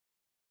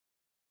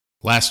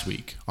Last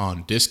week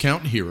on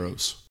Discount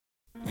Heroes.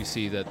 You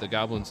see that the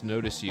goblins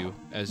notice you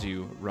as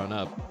you run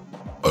up.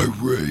 I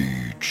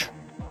rage.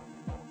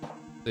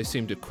 They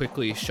seem to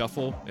quickly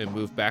shuffle and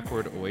move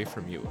backward away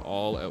from you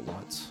all at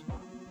once.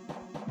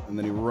 And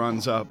then he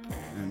runs up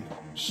and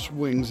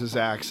swings his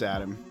axe at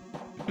him.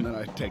 And then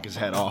I take his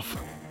head off.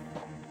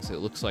 So it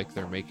looks like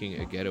they're making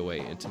a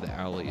getaway into the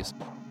alleys.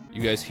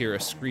 You guys hear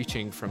a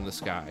screeching from the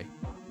sky.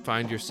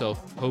 Find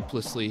yourself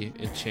hopelessly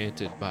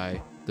enchanted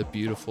by the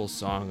beautiful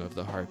song of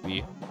the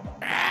harpy.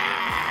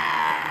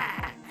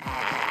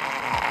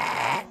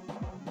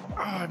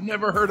 I've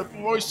never heard a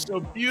voice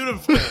so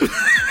beautiful.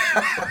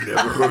 I've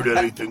never heard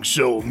anything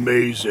so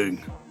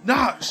amazing.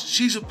 Nah,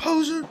 she's a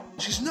poser.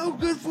 She's no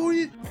good for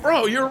you.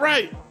 Bro, you're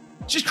right.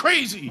 She's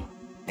crazy.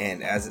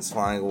 And as it's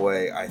flying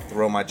away, I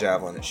throw my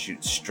javelin and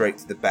shoot straight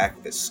to the back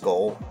of its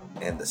skull,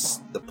 and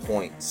the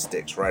point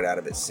sticks right out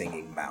of its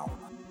singing mouth.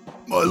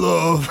 My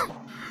love,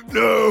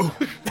 no.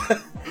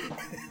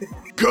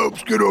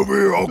 Cubs, get over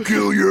here, I'll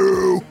kill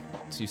you.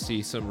 So you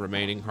see some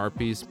remaining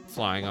harpies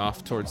flying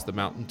off towards the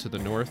mountain to the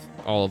north.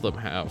 All of them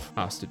have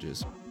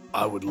hostages.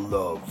 I would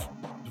love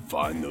to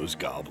find those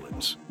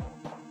goblins.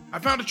 I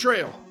found a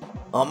trail.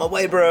 On my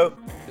way, bro.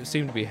 They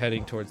seem to be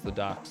heading towards the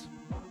docks.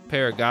 A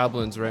pair of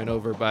goblins ran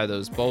over by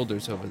those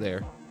boulders over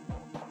there.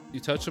 You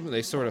touch them and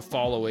they sort of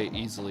fall away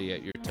easily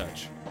at your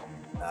touch.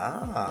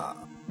 Ah.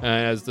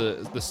 And as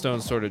the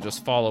stones sort of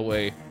just fall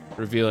away,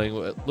 revealing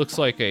what looks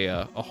like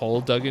a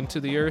hole dug into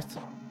the earth.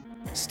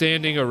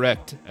 Standing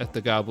erect at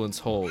the goblin's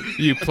hole,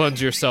 you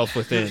plunge yourself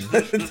within.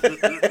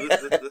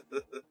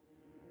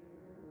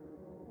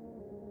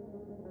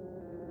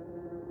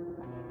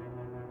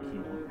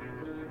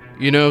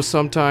 You know,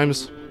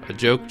 sometimes a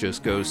joke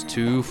just goes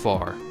too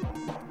far.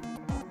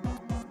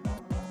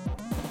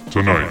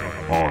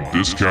 Tonight on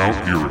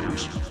Discount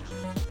Heroes.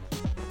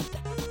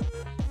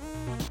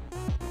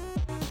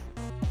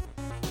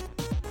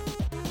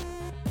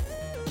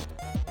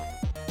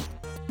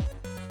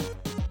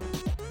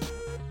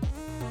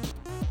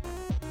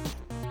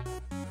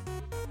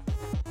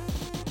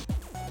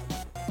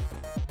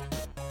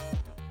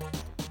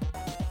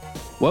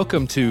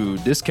 Welcome to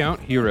Discount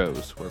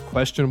Heroes, where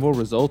questionable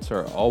results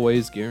are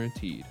always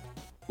guaranteed.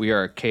 We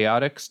are a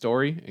chaotic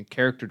story and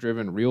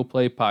character-driven real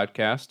play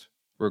podcast.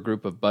 We're a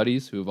group of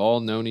buddies who have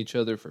all known each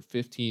other for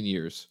 15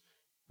 years.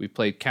 We've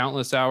played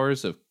countless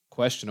hours of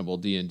questionable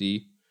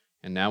D&D,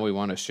 and now we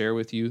want to share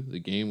with you the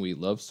game we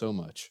love so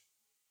much.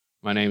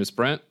 My name is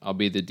Brent. I'll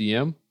be the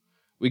DM.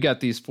 We got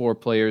these 4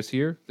 players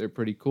here. They're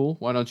pretty cool.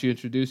 Why don't you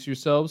introduce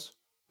yourselves,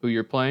 who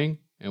you're playing,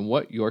 and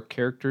what your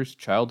character's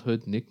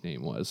childhood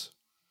nickname was.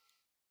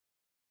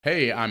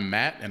 Hey, I'm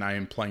Matt, and I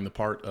am playing the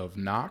part of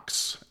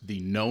Nox, the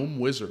Gnome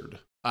Wizard.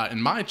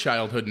 And my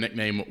childhood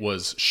nickname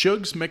was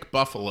Shugs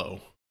McBuffalo.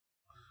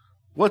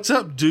 What's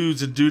up,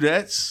 dudes and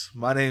dudettes?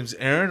 My name's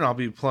Aaron. I'll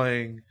be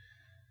playing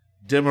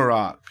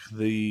Demarok,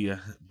 the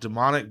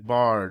demonic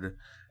bard.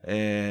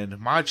 And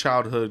my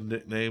childhood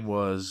nickname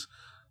was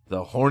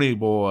the Horny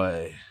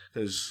Boy,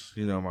 because,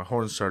 you know, my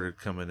horns started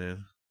coming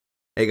in.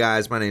 Hey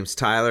guys, my name's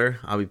Tyler.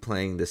 I'll be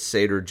playing the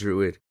Satyr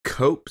Druid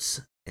Copes,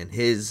 and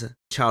his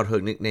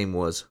childhood nickname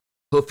was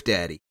Hoof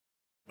Daddy.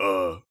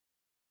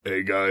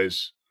 Hey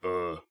guys,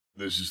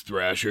 this is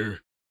Thrasher.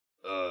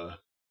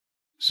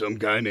 Some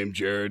guy named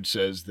Jared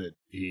says that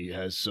he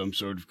has some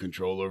sort of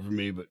control over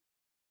me, but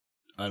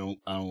I don't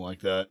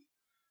like that.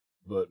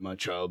 But my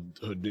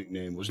childhood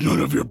nickname was none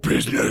of your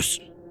business.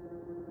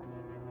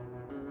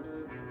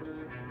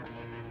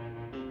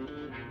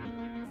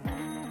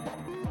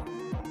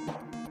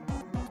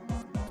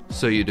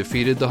 So you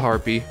defeated the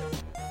harpy,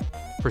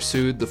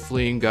 pursued the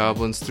fleeing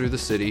goblins through the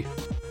city,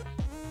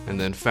 and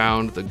then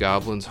found the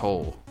goblin's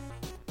hole.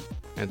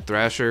 And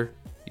Thrasher,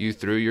 you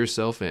threw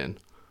yourself in.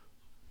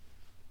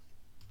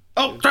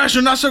 Oh,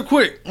 Thrasher, not so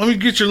quick. Let me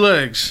get your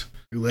legs.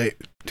 Too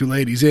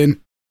late, he's in.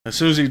 As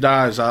soon as he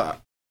dies, I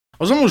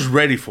was almost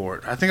ready for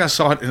it. I think I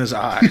saw it in his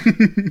eye.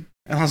 And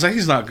I was like,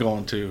 he's not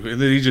going to. And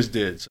then he just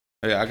did. So,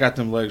 yeah, I got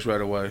them legs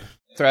right away.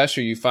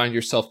 Thrasher, you find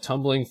yourself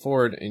tumbling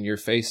forward and your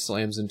face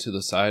slams into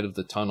the side of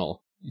the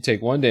tunnel. You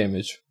take 1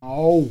 damage.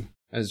 Oh.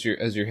 As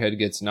your head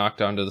gets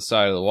knocked onto the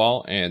side of the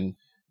wall, and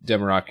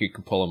Demarok, you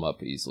can pull him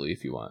up easily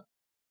if you want.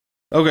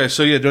 Okay,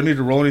 so yeah, do I need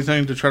to roll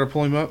anything to try to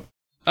pull him up?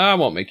 I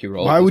won't make you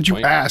roll. Why would you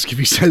ask if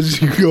he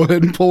says you go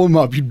ahead and pull him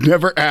up? You'd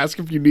never ask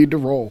if you need to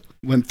roll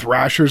when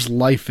Thrasher's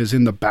life is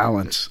in the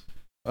balance.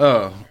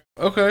 Oh,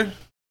 okay.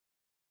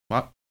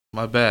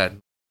 My bad.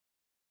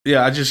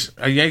 Yeah,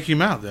 I yank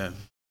him out then.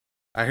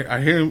 I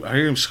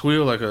hear him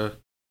squeal like a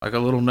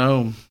little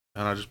gnome,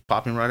 and I just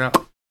pop him right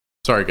out.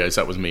 Sorry, guys,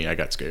 that was me. I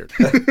got scared.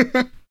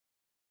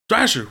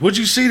 Thrasher, what'd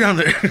you see down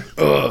there?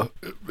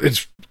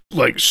 It's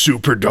like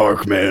super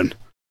dark, man.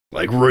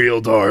 Like real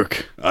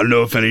dark. I don't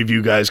know if any of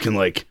you guys can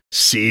like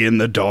see in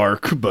the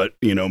dark, but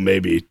you know,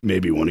 maybe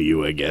one of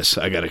you, I guess.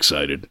 I got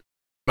excited.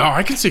 Oh,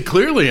 I can see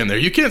clearly in there.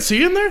 You can't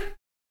see in there?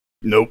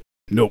 Nope.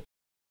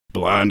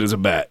 Blind as a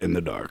bat in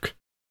the dark.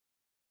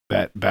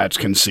 Bats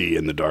can see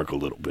in the dark a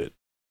little bit.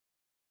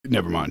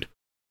 Never mind.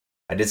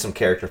 I did some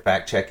character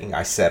fact checking.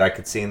 I said I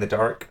could see in the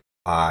dark.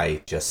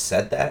 I just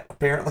said that,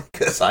 apparently,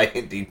 because I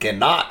indeed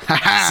cannot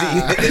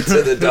see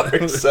into the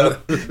dark.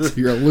 So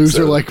You're a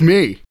loser like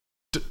me.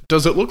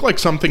 Does it look like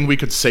something we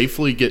could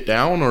safely get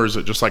down, or is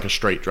it just like a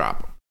straight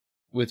drop?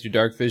 With your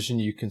dark vision,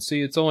 you can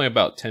see it's only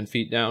about 10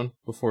 feet down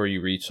before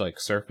you reach like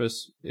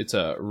surface. It's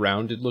a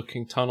rounded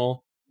looking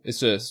tunnel.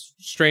 It's a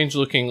strange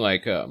looking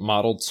like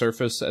mottled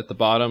surface at the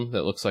bottom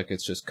that looks like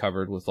it's just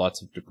covered with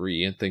lots of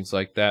debris and things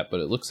like that,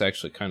 but it looks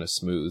actually kind of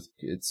smooth.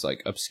 It's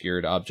like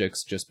obscured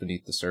objects just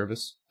beneath the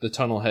surface. The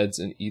tunnel heads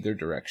in either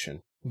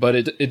direction. But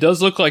it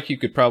does look like you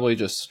could probably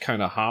just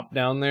kind of hop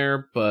down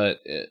there,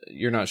 but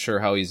you're not sure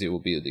how easy it will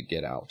be to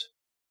get out.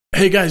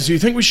 Hey guys, do you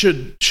think we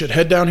should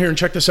head down here and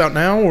check this out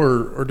now,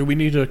 or do we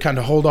need to kind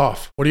of hold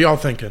off? What are y'all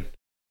thinking?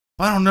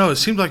 I don't know. It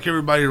seemed like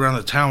everybody around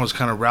the town was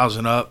kind of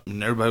rousing up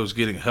and everybody was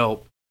getting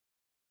help.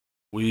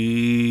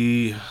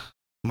 We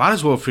might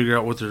as well figure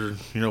out what's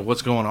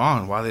going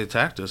on, why they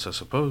attacked us, I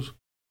suppose.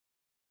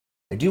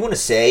 I do want to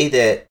say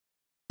that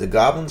the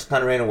goblins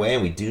kind of ran away,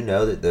 and we do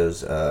know that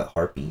those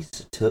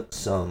harpies took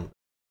some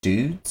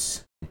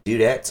dudettes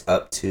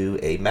up to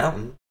a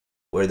mountain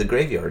where the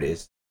graveyard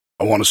is.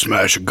 I want to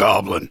smash a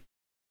goblin.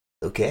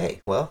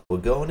 Okay, well, we're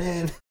going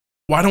in.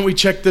 Why don't we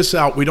check this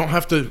out? We don't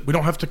have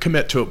to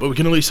commit to it, but we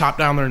can at least hop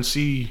down there and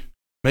see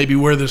maybe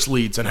where this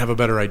leads and have a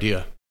better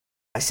idea.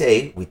 I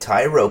say we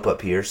tie a rope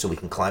up here so we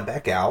can climb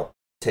back out,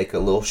 take a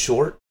little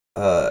short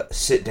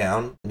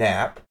sit-down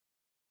nap.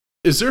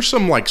 Is there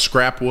some like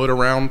scrap wood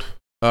around,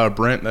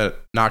 Brent, that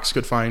Knox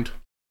could find?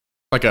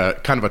 Like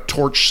a kind of a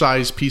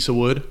torch-sized piece of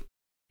wood?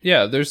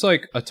 Yeah, there's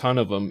like a ton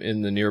of them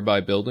in the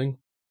nearby building.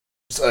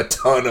 There's a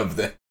ton of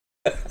them.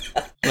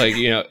 Like,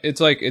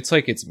 it's like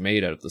it's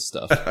made out of the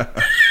stuff.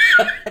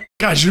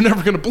 Guys, you're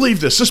never going to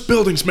believe this. This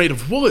building's made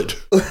of wood.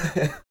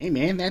 Hey,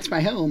 man, that's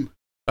my home.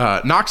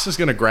 Knox is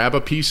going to grab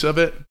a piece of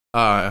it,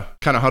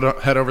 kind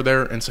of head over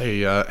there and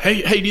say,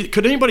 hey,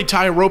 could anybody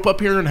tie a rope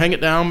up here and hang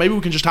it down? Maybe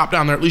we can just hop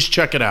down there, at least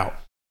check it out.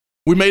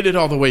 We made it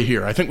all the way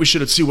here. I think we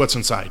should see what's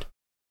inside.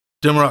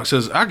 Dimrock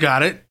says, I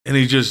got it, and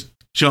he just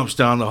jumps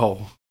down the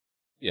hole.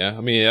 Yeah,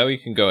 I mean, we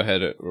can go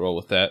ahead and roll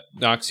with that.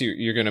 Knox,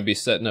 you're going to be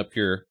setting up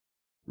your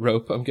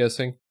rope, I'm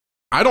guessing?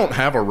 I don't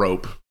have a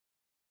rope.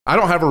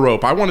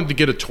 I wanted to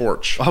get a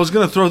torch. I was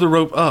going to throw the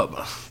rope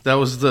up. That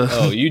was the...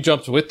 Oh, you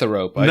jumped with the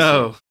rope.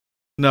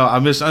 No, I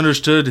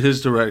misunderstood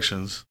his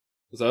directions.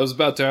 Because I was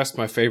about to ask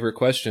my favorite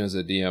question as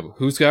a DM.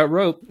 Who's got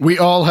rope? We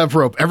all have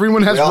rope.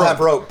 Everyone has rope. We all have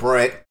rope,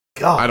 Brent.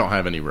 God. I don't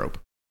have any rope.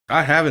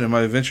 I have it in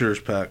my adventurer's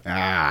pack.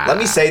 Let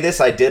me say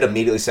this. I did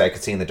immediately say I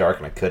could see in the dark,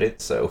 and I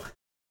couldn't, so...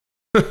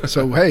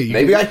 So, hey.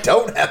 Maybe I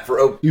don't have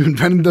rope. You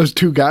invented those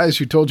two guys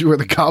who told you where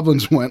the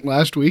goblins went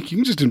last week. You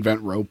can just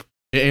invent rope.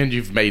 And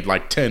you've made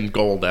like 10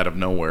 gold out of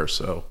nowhere,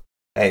 so...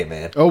 Hey,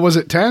 man. Oh, was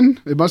it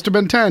 10? It must have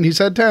been 10. He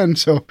said 10,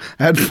 so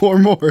I had 4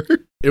 more.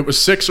 It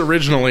was 6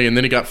 originally, and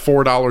then he got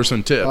 $4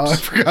 in tips. Oh, I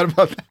forgot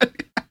about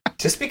that.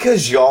 Just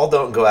because y'all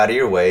don't go out of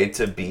your way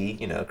to be,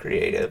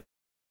 creative.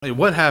 Hey,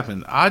 what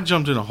happened? I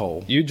jumped in a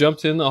hole. You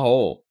jumped in the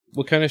hole.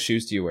 What kind of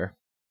shoes do you wear?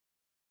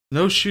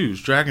 No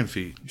shoes. Dragon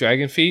feet.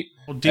 Dragon feet?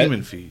 Well,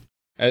 demon feet.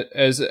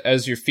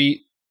 As your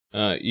feet,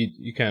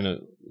 you kind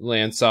of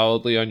land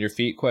solidly on your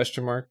feet,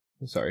 question mark?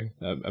 I'm sorry.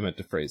 I meant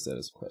to phrase that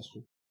as a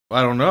question.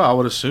 I don't know. I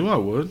would assume I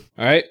would.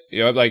 All right.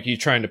 Like you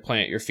trying to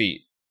plant your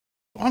feet.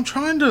 I'm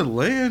trying to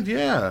land,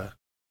 yeah.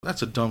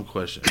 That's a dumb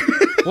question.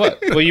 What?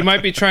 Well, you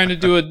might be trying to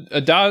do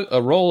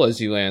a roll as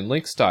you land,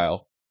 Link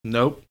style.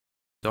 Nope.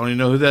 Don't even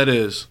know who that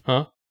is.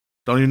 Huh?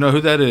 Don't even know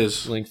who that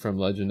is. Link from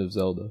Legend of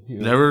Zelda.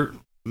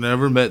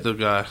 Never met the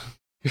guy.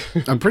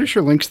 I'm pretty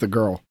sure Link's the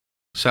girl.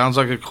 Sounds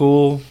like a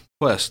cool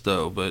quest,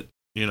 though, but,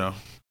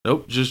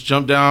 nope, just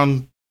jump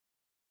down.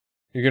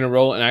 You're going to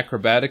roll an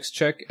acrobatics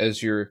check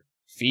as your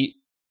feet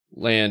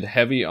land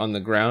heavy on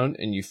the ground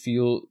and you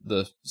feel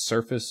the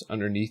surface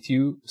underneath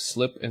you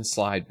slip and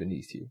slide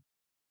beneath you.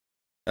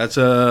 That's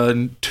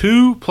a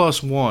 2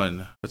 +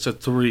 1. That's a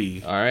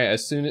 3. All right.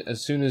 As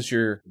soon as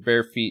your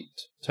bare feet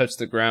touch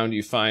the ground,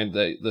 you find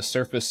that the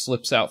surface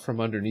slips out from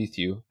underneath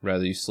you.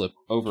 Rather, you slip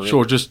over it.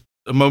 Sure, just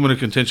a moment of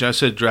contention. I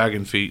said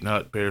dragon feet,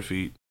 not bare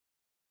feet.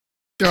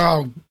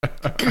 Oh.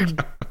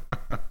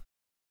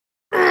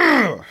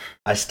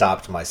 I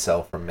stopped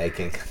myself from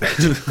making...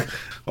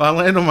 Well,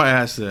 I land on my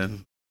ass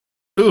then.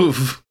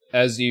 Oof.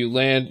 As you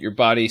land, your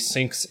body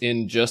sinks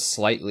in just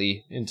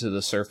slightly into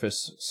the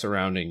surface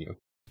surrounding you.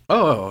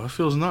 Oh, it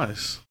feels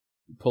nice.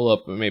 Pull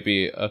up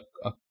maybe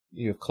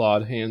you have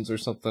clawed hands or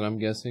something, I'm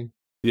guessing.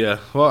 Yeah.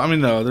 Well, I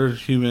mean, no, they're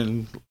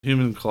human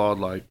clawed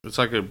like. It's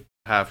like a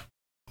half,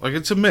 like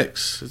it's a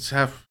mix. It's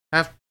half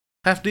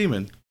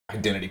demon.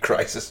 Identity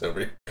crisis over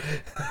here.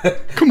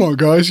 Come on,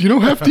 guys. You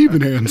don't have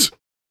demon hands.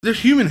 They're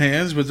human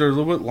hands, but they're a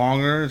little bit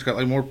longer. It's got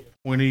like more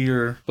pointy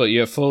or. But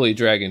you have fully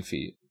dragon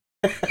feet.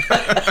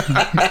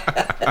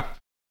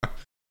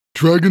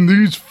 Dragging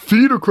these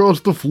feet across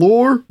the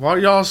floor? Why are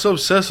y'all so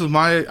obsessed with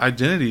my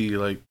identity?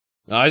 Like,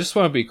 No, I just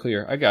want to be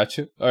clear. I got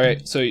you. All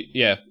right. So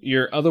yeah,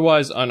 you're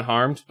otherwise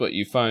unharmed, but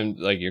you find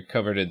like you're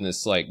covered in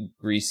this like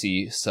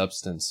greasy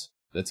substance.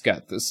 that's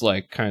got this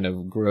like kind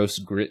of gross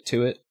grit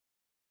to it.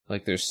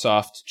 Like there's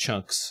soft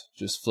chunks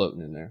just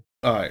floating in there.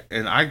 All right,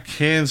 and I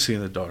can see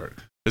in the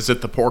dark. Is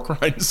it the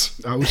pork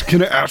rinds? I was going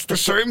to ask the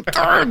same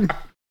thing.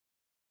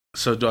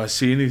 So do I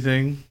see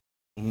anything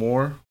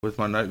more with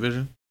my night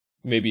vision?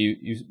 Maybe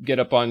you get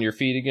up on your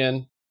feet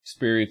again,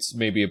 experience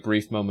maybe a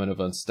brief moment of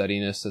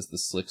unsteadiness as the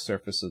slick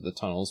surface of the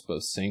tunnels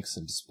both sinks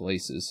and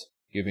displaces,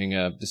 giving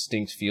a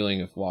distinct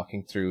feeling of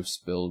walking through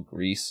spilled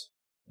grease.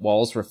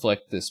 Walls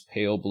reflect this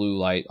pale blue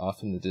light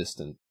off in the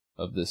distance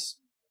of this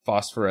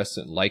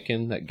phosphorescent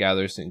lichen that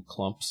gathers in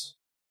clumps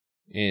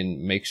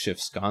in makeshift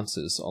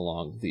sconces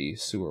along the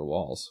sewer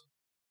walls.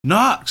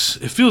 Nox,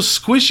 it feels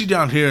squishy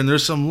down here and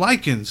there's some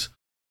lichens.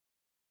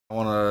 I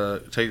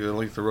want to take the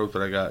length of rope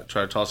that I got,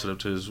 try to toss it up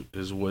to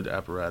his wood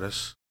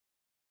apparatus.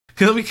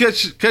 Let me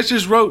catch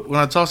this rope when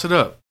I toss it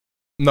up.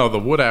 No, the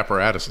wood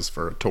apparatus is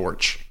for a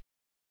torch.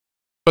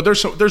 But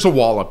there's a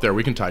wall up there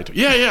we can tie it to.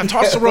 Yeah,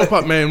 toss the rope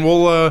up, man.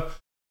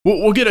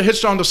 We'll get it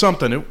hitched onto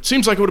something. It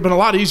seems like it would have been a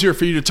lot easier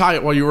for you to tie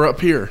it while you were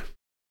up here.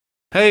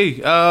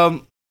 Hey,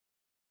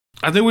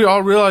 I think we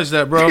all realize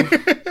that, bro.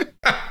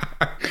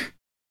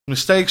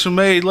 Mistakes were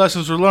made,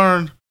 lessons were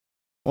learned.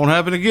 Won't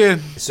happen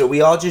again. So we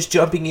all just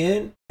jumping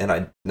in, and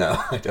I don't.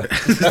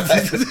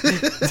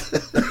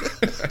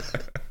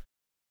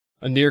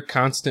 A near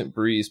constant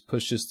breeze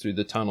pushes through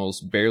the tunnels,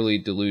 barely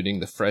diluting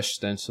the fresh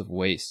stench of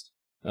waste,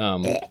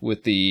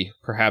 with the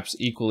perhaps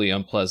equally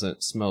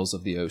unpleasant smells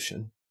of the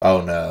ocean.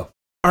 Oh no!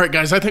 All right,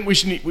 guys, I think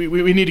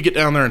we need to get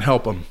down there and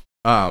help them,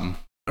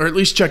 or at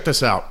least check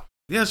this out.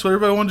 Yeah, that's what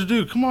everybody wanted to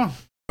do. Come on.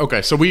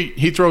 Okay, so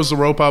he throws the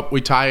rope up, we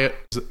tie it.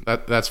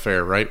 That's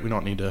fair, right? We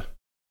don't need to.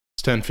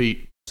 It's 10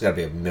 feet. There's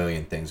got to be a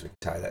million things we can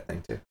tie that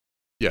thing to.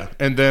 Yeah,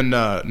 and then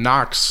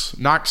Nox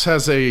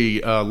has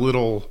a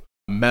little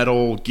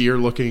metal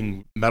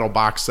gear-looking metal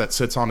box that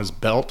sits on his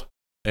belt,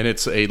 and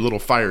it's a little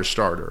fire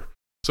starter.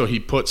 So he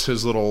puts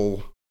his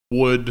little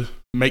wood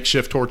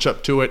makeshift torch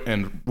up to it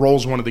and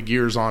rolls one of the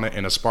gears on it,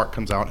 and a spark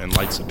comes out and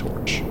lights a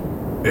torch.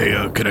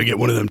 Hey, can I get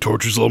one of them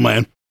torches, little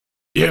man?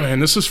 Yeah, man,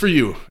 this is for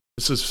you.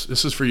 This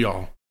is for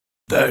y'all.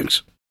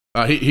 Thanks.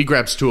 He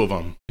grabs 2 of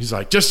them. He's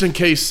like, just in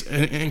case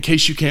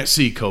you can't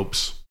see,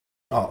 Copes.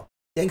 Oh,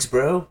 thanks,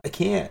 bro. I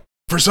can't.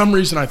 For some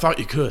reason, I thought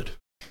you could.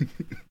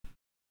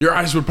 Your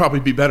eyes would probably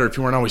be better if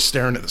you weren't always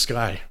staring at the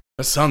sky.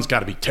 The sun's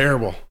got to be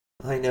terrible.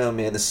 I know,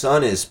 man. The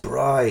sun is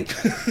bright.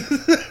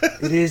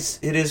 It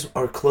is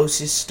our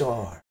closest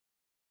star.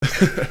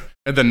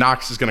 And then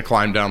Nox is going to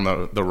climb down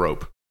the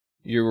rope.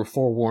 You were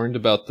forewarned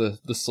about the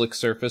slick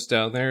surface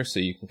down there, so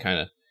you can kind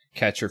of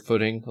catch your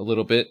footing a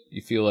little bit.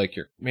 You feel like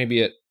you're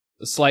maybe at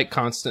a slight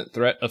constant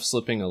threat of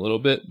slipping a little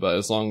bit, but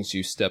as long as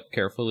you step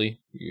carefully,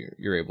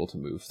 you're able to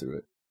move through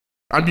it.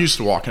 I'm used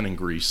to walking in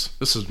grease.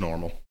 This is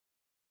normal.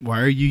 Why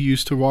are you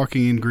used to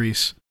walking in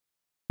grease?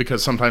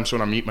 Because sometimes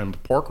when I'm eating my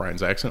pork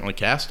rinds, I accidentally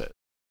cast it.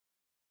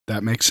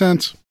 That makes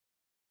sense.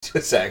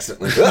 Just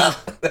accidentally.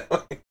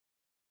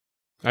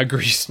 I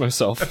greased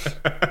myself.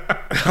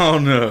 Oh,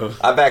 no.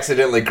 I've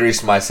accidentally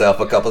greased myself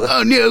a couple of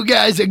times. Oh no,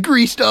 guys, I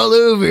greased all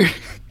over.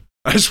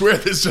 I swear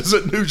this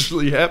doesn't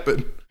usually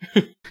happen.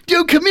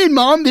 Joe, come in,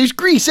 Mom. There's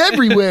grease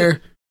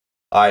everywhere.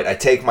 All right, I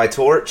take my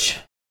torch,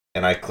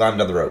 and I climb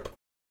down the rope.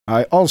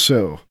 I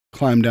also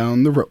climb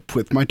down the rope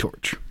with my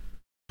torch.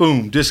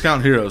 Boom,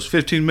 Discount Heroes.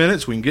 15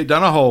 minutes, we can get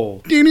down a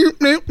hole.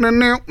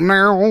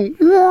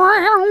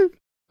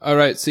 All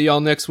right, see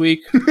y'all next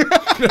week.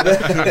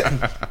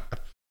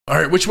 All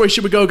right, which way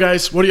should we go,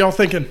 guys? What are y'all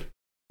thinking?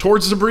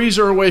 Towards the breeze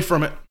or away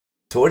from it?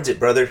 Towards it,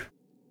 brother.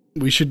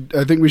 I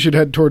think we should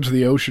head towards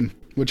the ocean,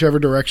 whichever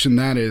direction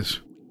that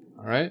is.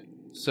 All right,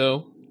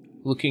 so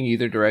looking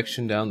either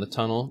direction down the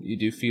tunnel, you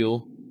do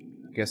feel,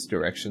 I guess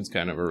direction's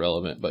kind of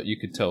irrelevant, but you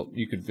could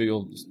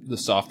feel the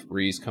soft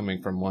breeze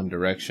coming from one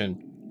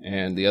direction,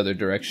 and the other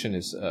direction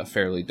is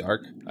fairly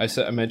dark. I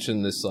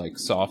mentioned this like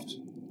soft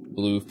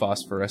blue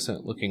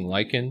phosphorescent looking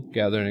lichen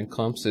gathered in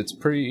clumps. It's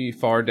pretty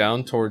far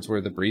down towards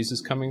where the breeze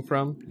is coming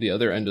from. The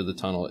other end of the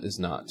tunnel is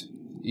not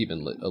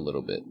even lit a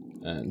little bit.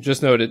 And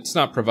just note, it's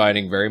not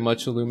providing very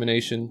much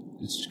illumination.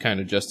 It's kind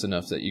of just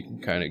enough that you can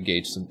kind of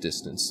gauge some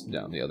distance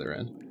down the other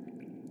end.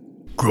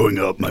 Growing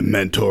up, my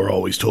mentor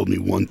always told me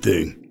one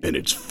thing, and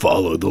it's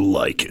follow the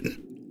lichen.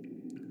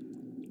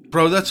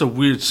 Bro, that's a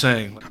weird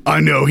saying. I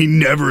know, he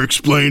never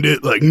explained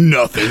it, like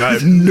nothing. I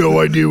have no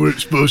idea what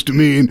it's supposed to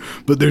mean,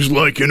 but there's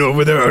lichen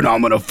over there, and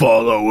I'm gonna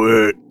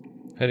follow it.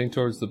 Heading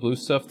towards the blue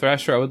stuff,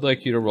 Thrasher, I would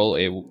like you to roll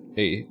a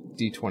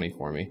d20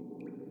 for me.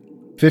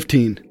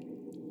 15.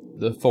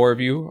 The 4 of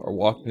you are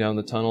walking down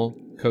the tunnel.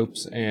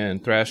 Copes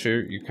and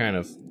Thrasher,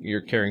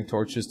 you're carrying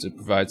torches to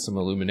provide some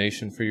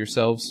illumination for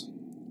yourselves.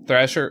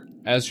 Thrasher,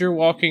 as you're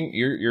walking,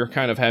 you're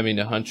kind of having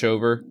to hunch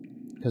over.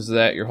 Because of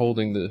that, you're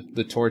holding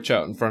the torch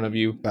out in front of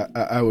you.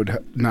 I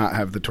would not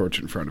have the torch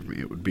in front of me.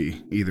 It would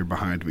be either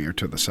behind me or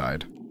to the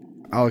side.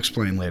 I'll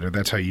explain later.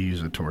 That's how you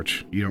use a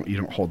torch. You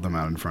don't hold them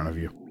out in front of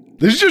you.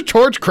 This is just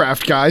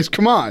torchcraft, guys.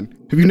 Come on.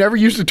 Have you never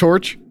used a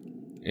torch?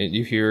 And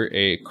you hear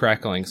a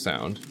crackling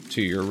sound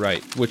to your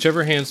right.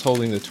 Whichever hand's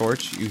holding the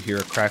torch, you hear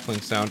a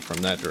crackling sound from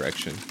that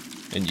direction.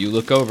 And you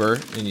look over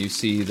and you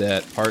see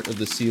that part of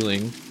the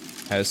ceiling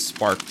has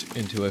sparked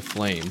into a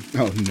flame.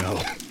 Oh,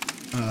 no.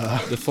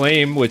 The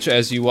flame, which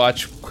as you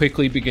watch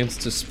quickly begins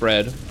to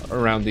spread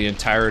around the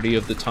entirety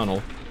of the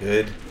tunnel,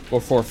 Good.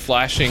 before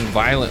flashing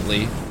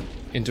violently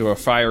into a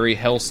fiery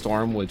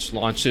hellstorm which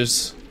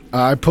launches.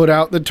 I put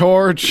out the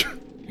torch.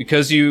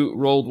 Because you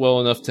rolled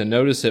well enough to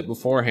notice it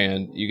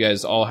beforehand, you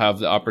guys all have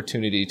the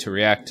opportunity to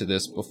react to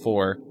this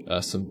before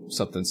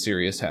something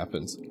serious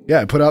happens.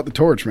 Yeah, I put out the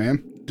torch,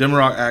 man.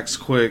 Demarok acts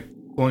quick,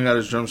 pulling out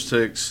his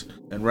drumsticks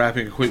and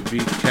rapping a quick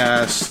beat,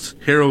 cast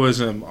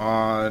Heroism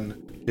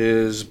on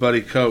his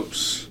buddy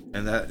Copes,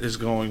 and that is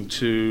going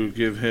to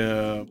give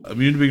him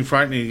immune to being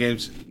frightened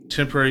against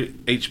temporary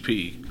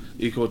HP,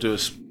 equal to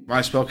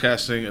my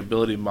spellcasting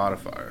ability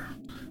modifier,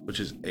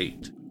 which is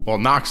 8. Well,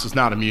 Nox is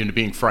not immune to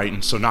being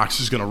frightened, so Nox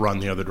is going to run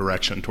the other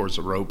direction towards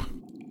the rope.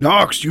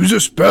 Nox, use a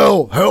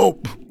spell.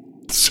 Help.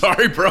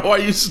 Sorry, bro. I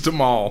used them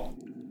all.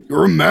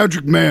 You're a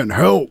magic man.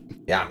 Help.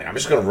 Yeah, I mean, I'm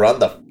just gonna run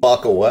the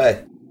fuck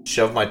away.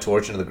 Shove my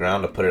torch into the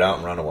ground to put it out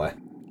and run away.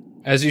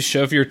 As you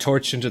shove your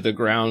torch into the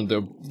ground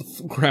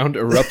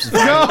erupts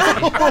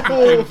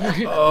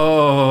violently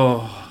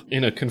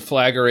in a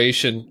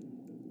conflagration.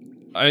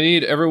 I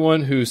need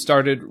everyone who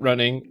started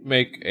running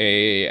make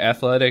a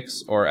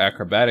athletics or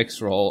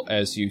acrobatics roll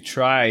as you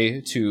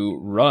try to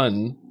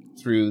run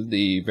through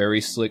the very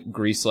slick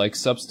grease-like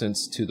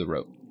substance to the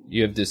rope.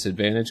 You have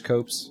disadvantage,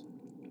 Copes,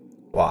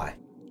 Why?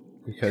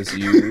 because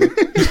you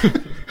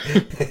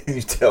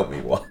You tell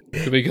me why.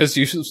 because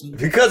you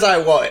Because I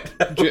what?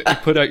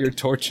 put out your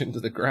torch into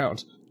the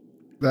ground.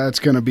 That's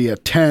going to be a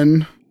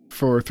 10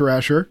 for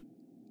Thrasher.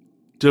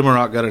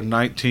 Demarok got a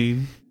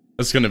 19.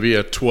 That's going to be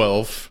a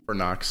 12 for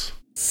Nox.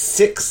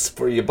 6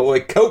 for your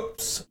boy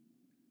Copes.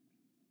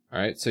 All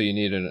right, so you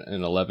need an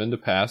 11 to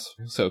pass.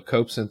 So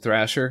Copes and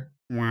Thrasher.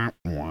 Wow.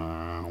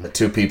 Wow. The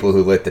 2 people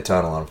who lit the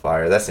tunnel on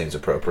fire. That seems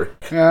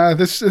appropriate.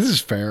 This is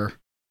fair.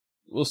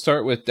 We'll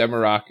start with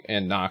Demarok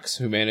and Nox,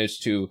 who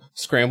managed to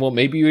scramble.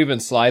 Maybe you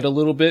even slide a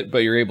little bit,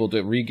 but you're able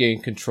to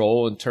regain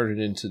control and turn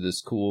it into this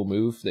cool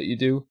move that you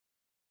do.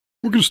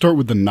 We're going to start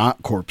with the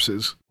not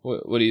corpses.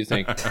 What do you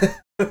think?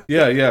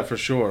 Yeah, for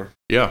sure.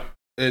 Yeah.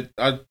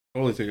 I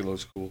totally think it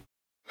looks cool.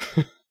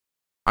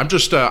 I'm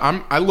just,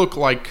 I look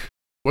like,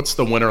 what's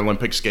the Winter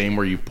Olympics game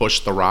where you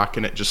push the rock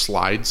and it just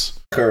slides?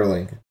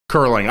 Curling.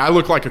 Curling. I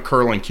look like a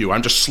curling cue.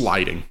 I'm just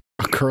sliding.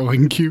 A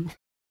curling cue.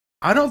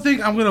 I don't think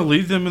I'm going to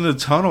leave them in the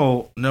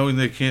tunnel knowing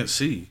they can't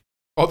see.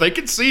 Oh, they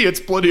can see. It's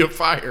plenty of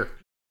fire.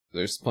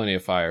 There's plenty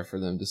of fire for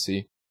them to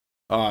see.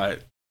 All right.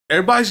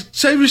 Everybody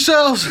save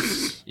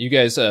yourselves. You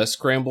guys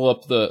scramble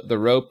up the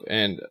rope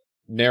and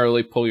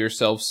narrowly pull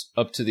yourselves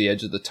up to the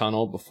edge of the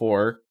tunnel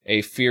before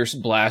a fierce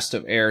blast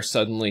of air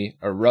suddenly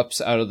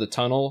erupts out of the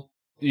tunnel.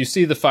 You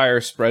see the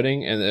fire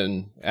spreading, and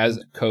then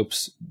as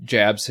Copes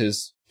jabs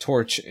his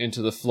torch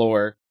into the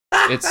floor,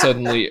 it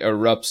suddenly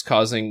erupts,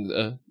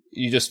 causing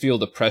you just feel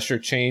the pressure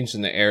change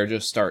and the air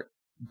just start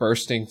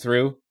bursting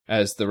through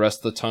as the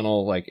rest of the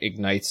tunnel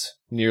ignites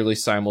nearly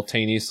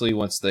simultaneously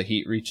once the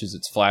heat reaches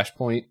its flash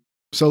point.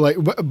 So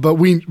but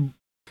we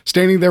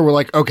standing there, we're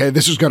like, okay,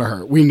 this is going to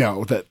hurt. We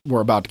know that we're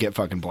about to get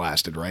fucking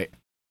blasted, right?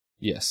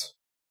 Yes.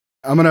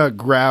 I'm going to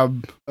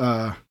grab,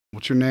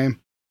 what's your name?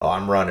 Oh,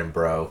 I'm running,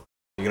 bro.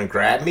 You gonna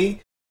grab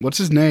me? What's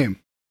his name?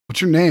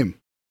 What's your name?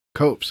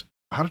 Copes.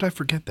 How did I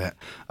forget that?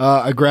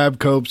 I grab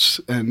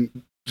Copes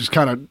and just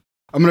kind of,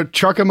 I'm going to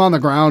chuck him on the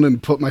ground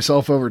and put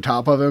myself over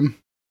top of him,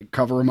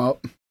 cover him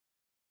up.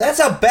 That's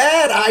a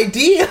bad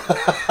idea.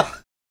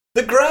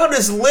 The ground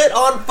is lit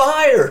on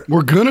fire.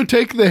 We're going to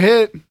take the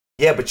hit.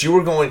 Yeah, but you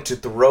were going to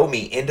throw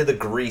me into the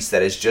grease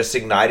that has just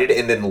ignited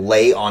and then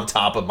lay on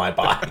top of my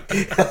body.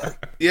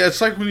 Yeah, it's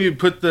like when you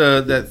put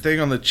that thing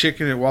on the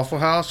chicken at Waffle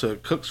House so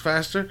it cooks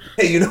faster.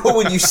 Hey, you know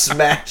when you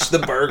smash the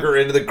burger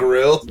into the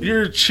grill?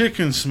 You're a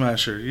chicken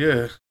smasher,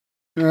 yeah.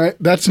 All right,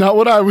 that's not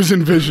what I was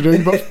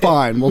envisioning, but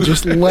fine. We'll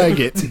just leg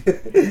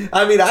it.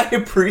 I mean, I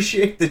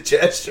appreciate the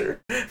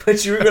gesture,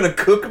 but you were going to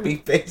cook me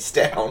face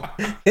down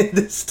in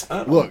this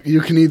tunnel. Look,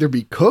 you can either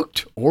be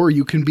cooked or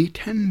you can be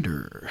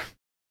tender.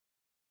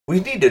 We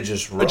need to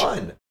just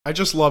run. I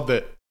just love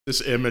that this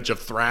image of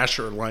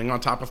Thrasher laying on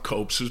top of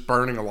Copes who's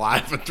burning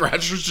alive, and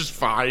Thrasher's just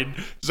fine.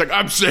 He's like,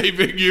 I'm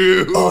saving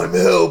you. I'm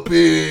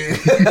helping.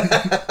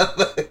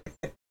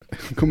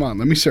 Come on,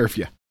 let me surf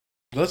you.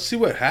 Let's see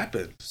what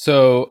happens.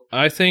 So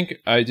I think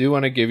I do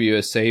want to give you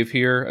a save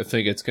here. I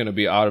think it's going to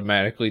be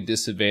automatically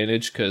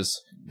disadvantaged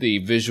because the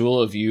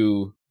visual of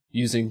you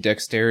using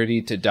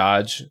dexterity to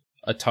dodge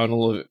a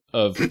tunnel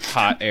of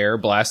hot air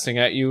blasting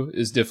at you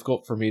is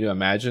difficult for me to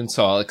imagine.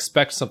 So I'll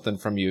expect something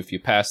from you if you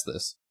pass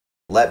this.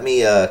 Let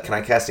me, can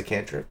I cast a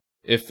cantrip?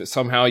 If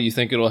somehow you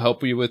think it'll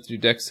help you with your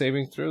dex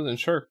saving throw, then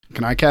sure.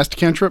 Can I cast a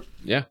cantrip?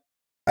 Yeah.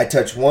 I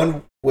touch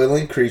one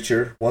willing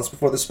creature once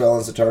before the spell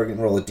ends the target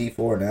and roll a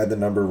d4 and add the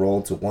number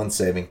rolled to one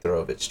saving throw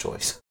of its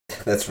choice.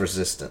 That's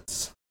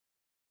resistance.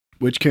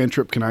 Which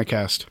cantrip can I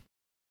cast?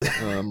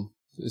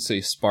 It's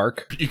a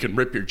spark. You can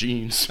rip your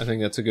jeans. I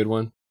think that's a good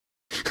one.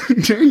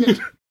 Dang it.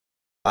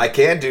 I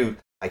can do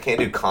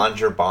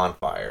conjure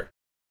bonfire.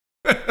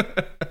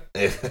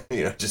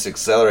 just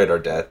accelerate our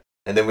death.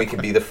 And then we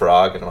can be the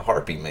frog and a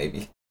harpy,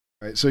 maybe.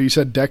 All right, so you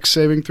said Dex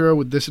saving throw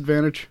with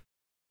disadvantage?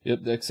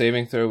 Yep, dex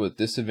saving throw with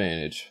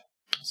disadvantage.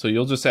 So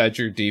you'll just add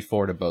your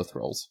d4 to both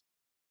rolls.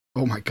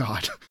 Oh my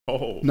god.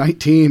 Oh.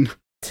 19.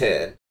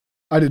 10.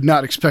 I did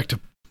not expect to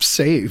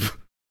save.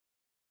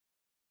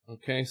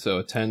 Okay, so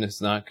a 10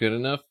 is not good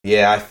enough.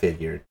 Yeah, I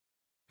figured.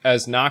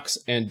 As Nox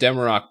and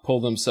Demarok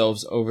pull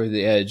themselves over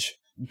the edge,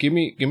 give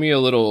me a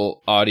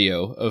little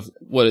audio of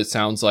what it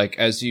sounds like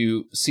as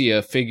you see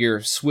a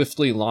figure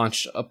swiftly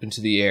launch up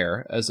into the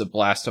air as a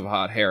blast of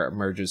hot hair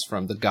emerges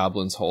from the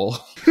goblin's hole.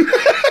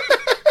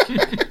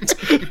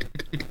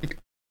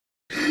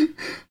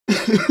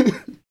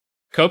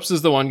 Copes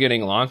is the one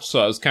getting launched, so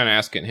I was kind of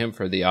asking him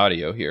for the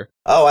audio here.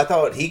 Oh, I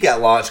thought he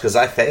got launched because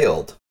I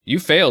failed. You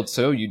failed,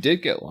 so you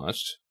did get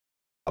launched.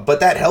 But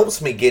that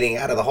helps me getting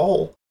out of the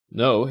hole.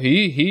 No,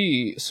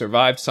 he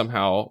survived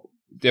somehow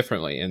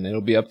differently, and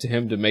it'll be up to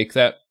him to make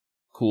that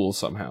cool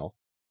somehow.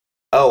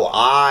 Oh,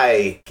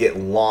 I get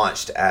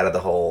launched out of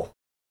the hole.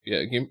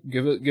 Yeah,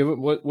 give it.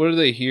 What do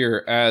they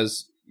hear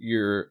as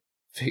your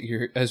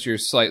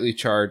slightly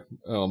charred,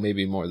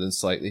 maybe more than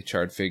slightly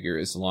charred figure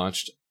is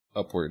launched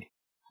upward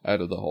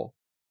out of the hole?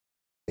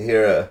 You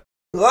hear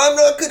I'm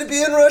not going to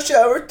be in Rush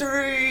Hour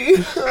 3!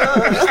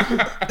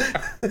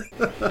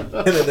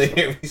 And then they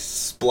hear me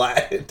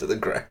splat into the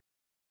ground.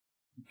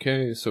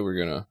 Okay, so we're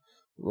gonna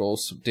roll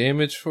some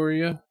damage for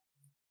you.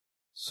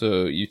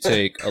 So you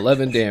take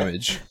 11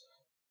 damage.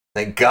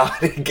 Thank God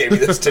he gave me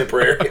this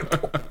temporary hit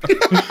point.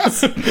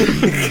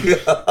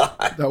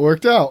 God That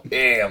worked out.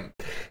 damn.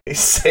 He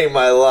saved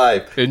my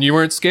life. And you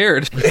weren't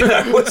scared. And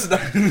I was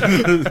not.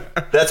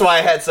 That's why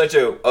I had such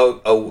a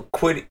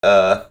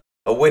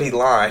witty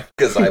line,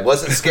 because I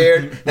wasn't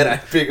scared and I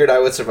figured I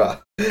would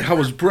survive. I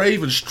was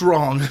brave and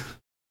strong.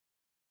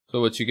 So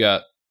what you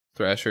got,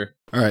 Thrasher?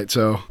 All right,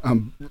 so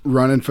I'm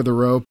running for the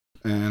rope,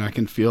 and I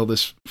can feel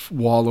this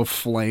wall of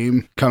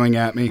flame coming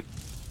at me.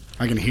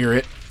 I can hear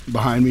it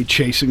behind me,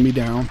 chasing me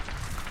down.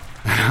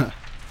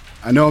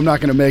 I know I'm not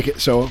going to make it,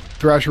 so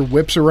Thrasher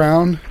whips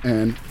around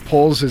and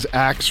pulls his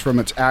axe from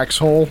its axe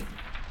hole,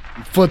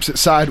 flips it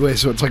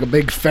sideways so it's like a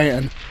big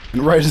fan,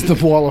 and right as the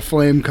wall of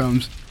flame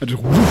comes, I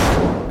just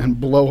whoosh,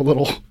 and blow a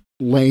little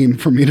lane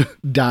for me to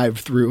dive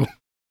through.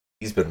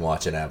 He's been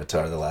watching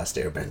Avatar: The Last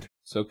Airbender.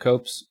 So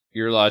Copes,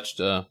 you're launched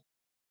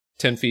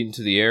 10 feet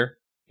into the air.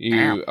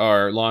 You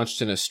are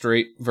launched in a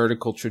straight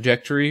vertical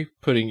trajectory,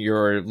 putting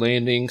your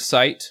landing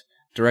site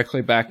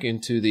directly back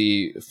into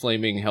the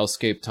flaming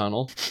hellscape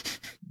tunnel,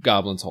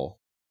 Goblin's Hole.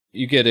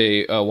 You get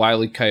a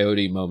Wile E.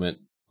 Coyote moment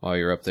while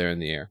you're up there in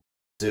the air.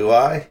 Do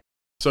I?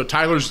 So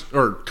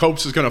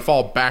Copes is going to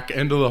fall back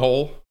into the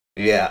hole.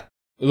 Yeah.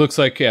 It looks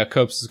like,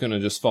 Copes is going to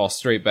just fall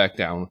straight back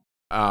down.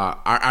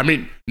 I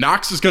mean,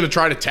 Nox is going to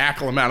try to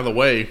tackle him out of the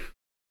way.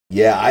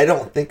 Yeah, I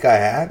don't think I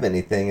have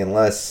anything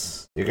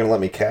unless you're going to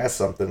let me cast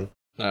something.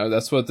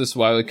 That's what this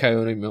Wile E.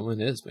 Coyote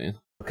moment is, man.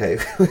 Okay.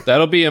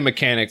 That'll be a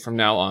mechanic from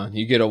now on.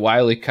 You get a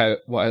Wile E.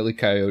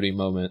 Coyote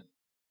moment.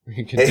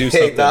 You can do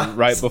something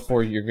right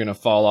before you're going to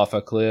fall off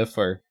a cliff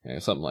or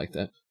something like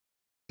that.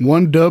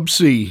 One dub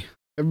C.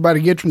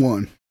 Everybody gets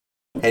one.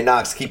 Hey,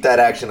 Nox, keep that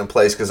action in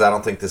place because I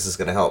don't think this is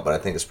going to help, but I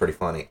think it's pretty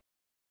funny.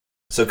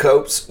 So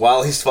Copes,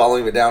 while he's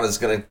following me down, is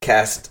going to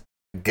cast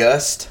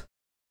Gust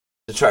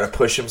to try to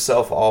push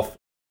himself off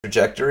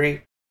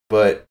trajectory,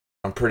 but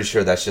I'm pretty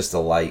sure that's just a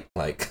light,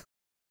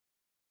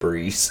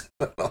 breeze.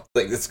 I don't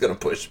think it's going to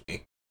push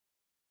me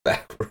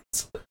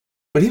backwards.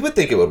 But he would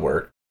think it would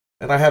work,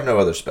 and I have no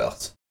other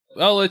spells.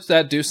 I'll let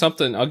that do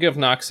something. I'll give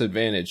Nox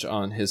advantage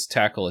on his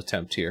tackle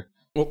attempt here.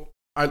 Well,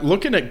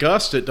 looking at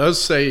Gust, it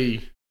does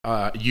say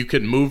you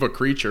can move a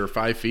creature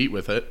 5 feet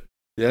with it.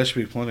 Yeah, that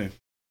should be plenty.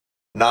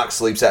 Nox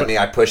sleeps at me,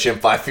 I push him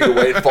 5 feet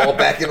away and fall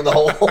back into the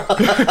hole.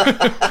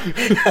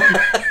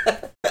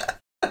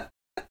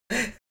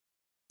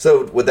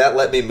 So, would that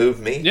let me move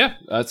me? Yeah,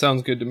 that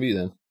sounds good to me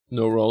then.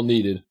 No roll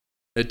needed.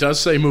 It does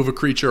say move a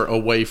creature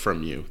away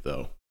from you,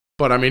 though.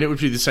 But, I mean, it would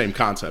be the same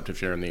concept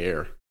if you're in the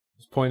air.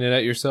 Just point it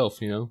at yourself,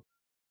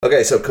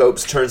 Okay, so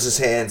Copes turns his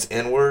hands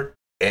inward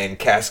and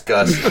casts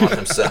Gust on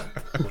himself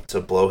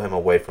to blow him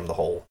away from the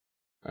hole.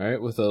 All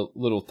right, with a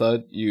little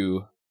thud,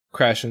 you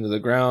crash into the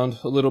ground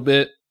a little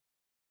bit.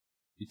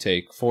 You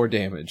take 4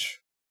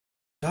 damage.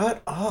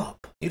 Shut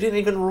up. You didn't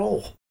even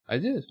roll. I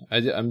did.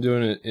 I'm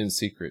doing it in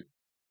secret.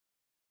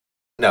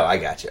 No, I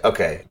got you.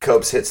 Okay,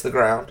 Copes hits the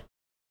ground.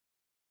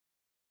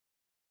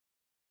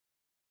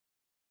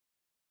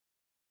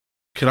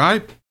 Can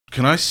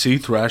I see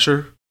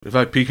Thrasher if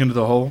I peek into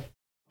the hole?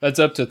 That's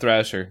up to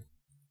Thrasher.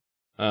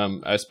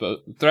 I suppose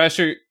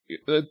Thrasher.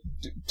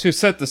 To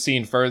set the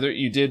scene further,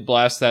 you did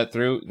blast that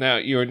through. Now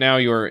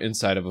you're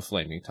inside of a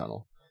flaming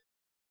tunnel.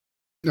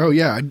 Oh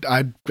yeah,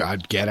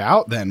 I'd get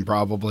out then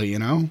probably,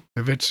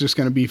 if it's just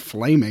going to be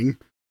flaming.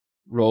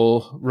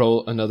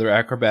 Roll another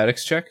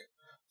acrobatics check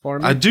for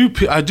me. I do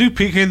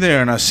peek in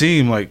there and I see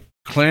him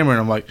clamoring.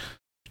 I'm like,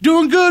 "You're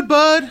doing good,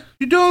 bud.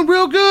 You're doing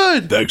real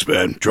good." Thanks,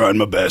 man. Trying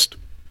my best.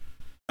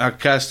 I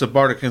cast a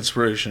bardic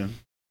inspiration.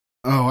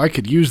 Oh, I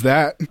could use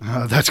that.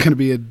 That's going to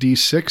be a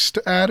D6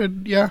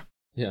 added, yeah?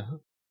 Yeah.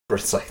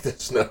 It's like,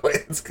 there's no way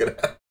it's gonna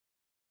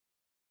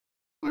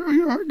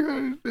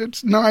happen.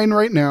 It's 9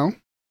 right now.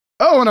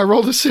 Oh, and I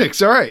rolled a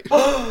 6. All right.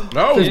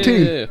 No.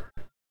 15. Yeah.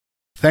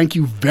 Thank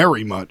you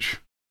very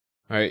much.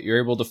 All right,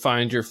 you're able to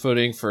find your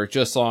footing for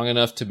just long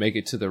enough to make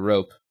it to the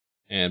rope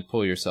and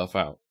pull yourself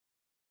out.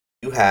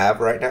 You have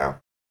right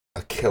now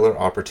a killer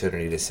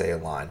opportunity to say a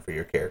line for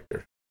your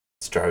character.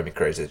 It's driving me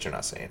crazy that you're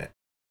not saying it.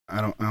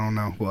 I don't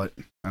know what.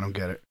 I don't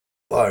get it.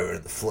 Fire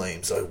in the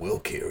flames, I will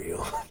carry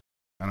on.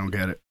 I don't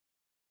get it.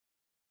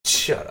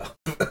 Shut up.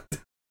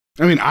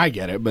 I mean, I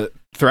get it, but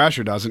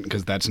Thrasher doesn't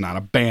because that's not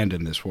a band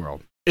in this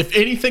world. If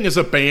anything is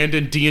a band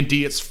in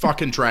D&D, it's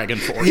fucking Dragon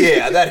Force.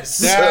 Yeah, that's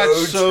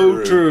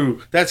so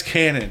true. That's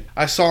canon.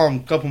 I saw him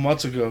a couple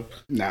months ago.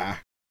 Nah.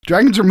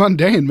 Dragons are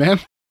mundane, man.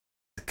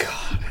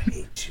 God, I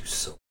hate you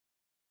so.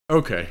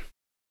 Okay.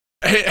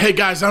 Hey,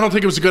 guys, I don't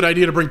think it was a good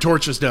idea to bring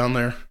torches down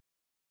there.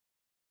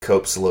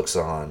 Copes looks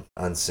on,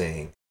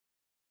 unseeing.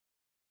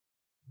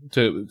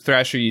 So,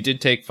 Thrasher, you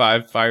did take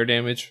 5 fire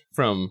damage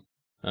from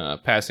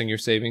passing your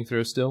saving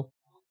throw still.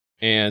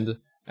 And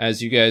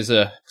as you guys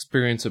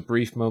experience a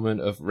brief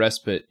moment of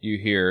respite, you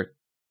hear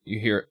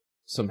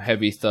some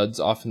heavy thuds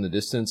off in the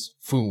distance.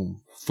 Foom,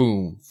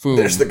 foom, foom.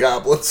 There's the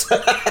goblins.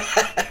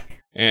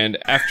 And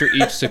after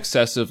each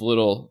successive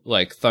little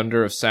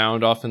thunder of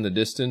sound off in the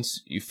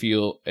distance, you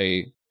feel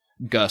a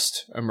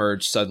gust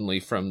emerge suddenly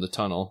from the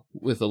tunnel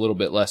with a little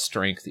bit less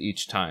strength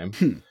each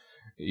time.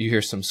 You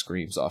hear some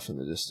screams off in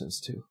the distance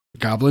too.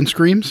 Goblin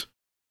screams?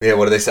 Yeah,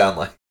 what do they sound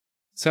like?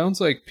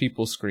 Sounds like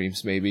people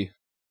screams, maybe.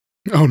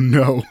 Oh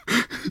no.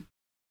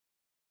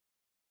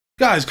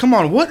 Guys, come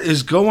on, what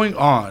is going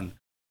on?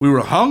 We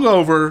were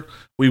hungover,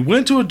 we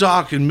went to a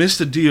dock and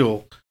missed a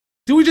deal.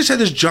 Then we just had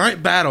this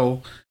giant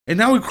battle, and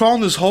now we crawl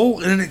in this hole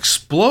and it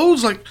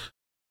explodes? Like,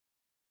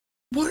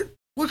 what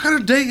kind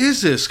of day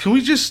is this? Can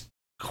we just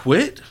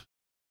quit?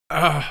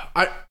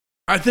 I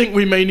think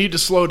we may need to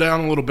slow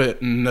down a little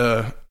bit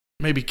and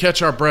maybe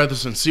catch our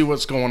breaths and see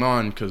what's going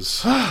on,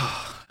 because...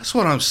 That's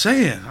what I'm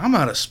saying. I'm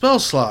out of spell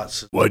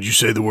slots. Why'd you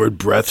say the word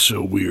breath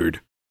so weird?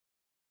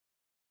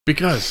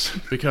 Because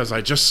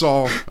I just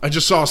saw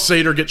a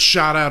satyr get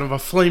shot out of a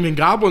flaming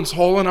goblin's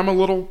hole, and I'm a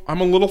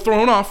little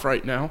thrown off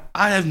right now.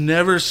 I have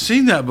never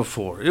seen that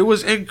before. It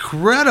was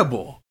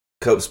incredible.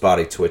 Cope's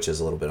body twitches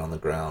a little bit on the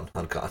ground,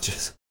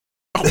 unconscious.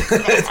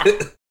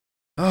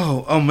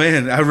 Oh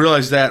man, I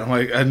realized that. I'm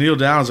like, I kneel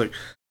down. I was like,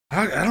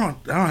 I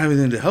don't have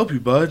anything to help you,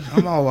 bud.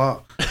 I'm all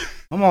out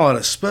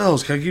of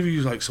spells. Can I give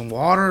you some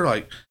water?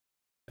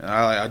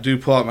 I do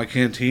pull out my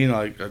canteen,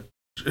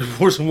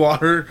 pour some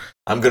water.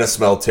 I'm gonna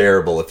smell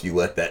terrible if you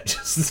let that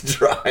just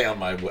dry on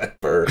my wet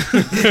fur.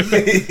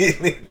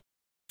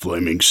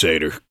 Flaming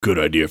Satyr. Good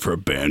idea for a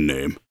band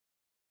name.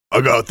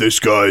 I got this,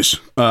 guys.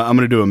 I'm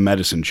going to do a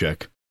medicine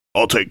check.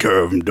 I'll take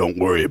care of him. Don't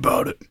worry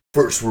about it.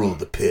 First rule of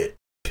the pit.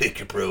 Pick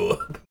your bro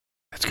up.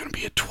 That's going to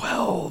be a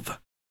 12.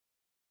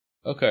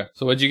 Okay,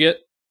 so what'd you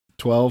get?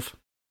 12.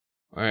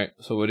 All right,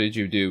 so what did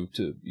you do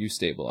to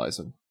stabilize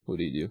him? What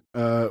did you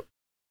do?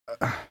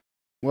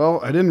 Well,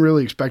 I didn't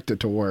really expect it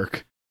to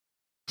work,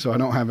 so I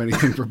don't have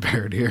anything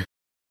prepared here.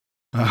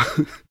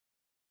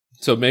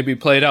 So maybe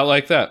play it out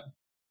like that.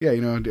 Yeah,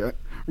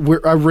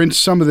 I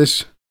rinsed some of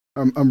this.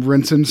 I'm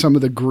rinsing some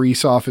of the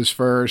grease off his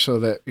fur so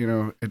that,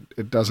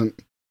 it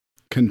doesn't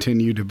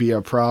continue to be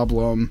a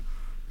problem.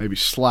 Maybe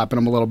slapping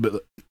him a little bit.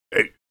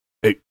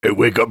 Hey,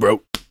 wake up,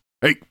 bro.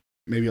 Hey.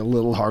 Maybe a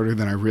little harder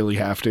than I really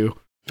have to.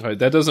 All right,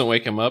 that doesn't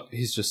wake him up.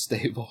 He's just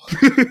stable.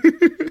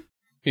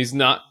 He's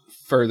not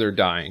further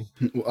dying.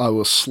 I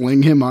will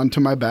sling him onto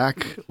my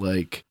back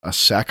like a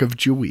sack of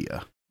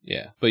Jewia.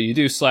 Yeah, but you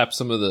do slap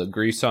some of the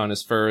grease on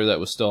his fur that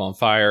was still on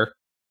fire.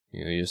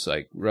 You just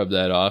rub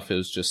that off. It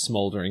was just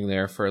smoldering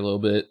there for a little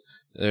bit.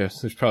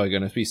 There's probably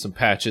going to be some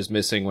patches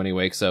missing when he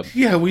wakes up.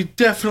 Yeah, we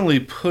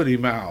definitely put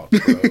him out,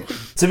 bro.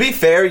 To be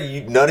fair,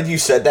 none of you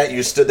said that.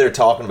 You stood there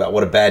talking about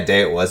what a bad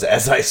day it was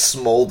as I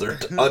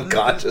smoldered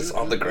unconscious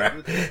on the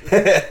ground.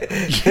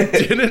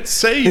 You didn't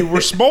say you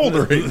were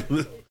smoldering.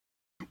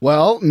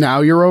 Well, now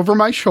you're over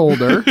my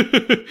shoulder.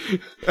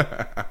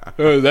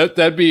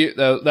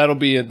 That'll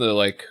be in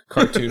the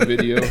cartoon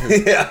video.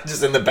 Yeah,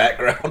 just in the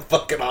background,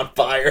 fucking on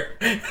fire.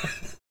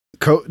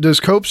 Does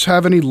Copes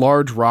have any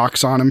large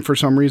rocks on him for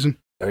some reason?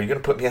 Are you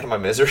going to put me out of my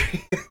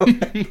misery?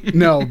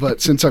 No,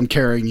 but since I'm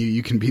carrying you,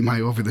 you can be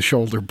my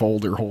over-the-shoulder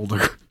boulder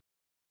holder.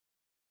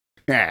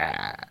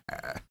 Hey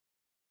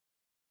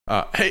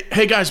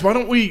guys, why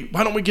don't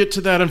we get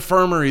to that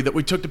infirmary that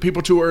we took the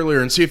people to earlier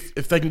and see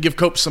if they can give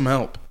Copes some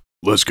help?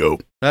 Let's go.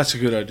 That's a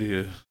good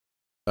idea.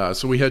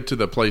 So we head to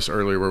the place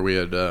earlier where we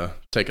had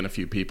taken a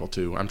few people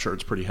to. I'm sure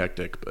it's pretty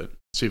hectic, but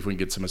see if we can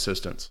get some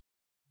assistance.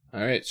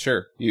 All right,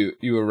 sure.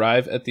 You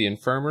arrive at the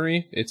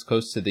infirmary. It's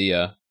close to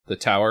the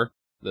tower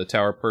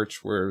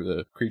perch where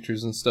the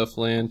creatures and stuff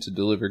land to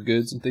deliver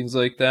goods and things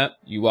like that.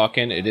 You walk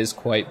in. It is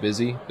quite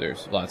busy.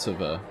 There's lots of,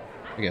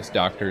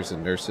 doctors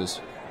and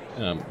nurses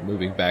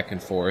moving back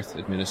and forth,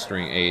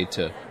 administering aid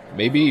to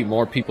maybe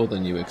more people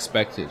than you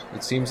expected.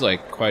 It seems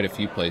like quite a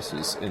few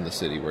places in the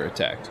city were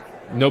attacked.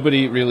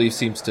 Nobody really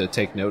seems to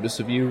take notice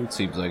of you. It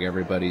seems like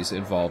everybody's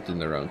involved in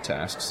their own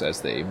tasks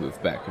as they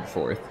move back and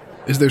forth.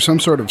 Is there some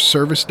sort of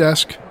service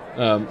desk?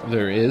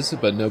 There is,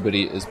 but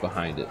nobody is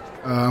behind it.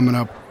 I'm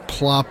going to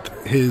plop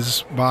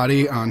his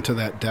body onto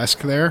that desk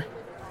there.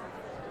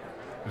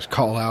 Just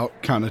call out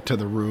kind of to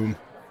the room.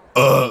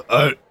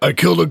 I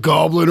killed a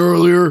goblin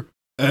earlier,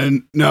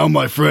 and now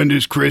my friend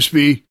is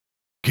crispy.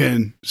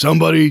 Can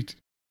somebody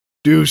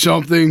do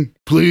something,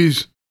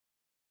 please?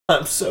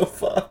 I'm so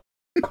fucked.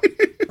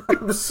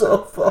 I'm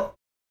so fucked.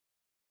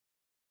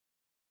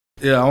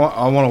 Yeah,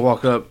 I want to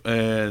walk up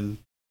and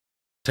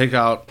take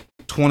out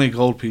 20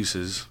 gold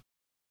pieces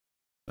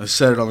and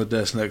set it on the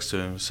desk next to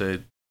him and say,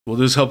 will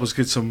this help us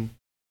get some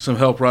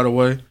help right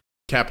away?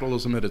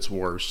 Capitalism at its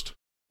worst.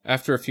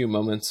 After a few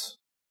moments,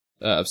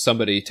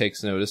 somebody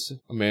takes notice.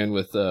 A man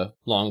with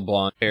long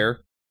blonde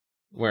hair,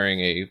 wearing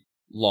a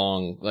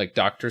long,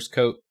 doctor's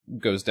coat,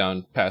 goes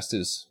down past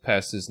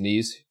his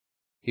knees.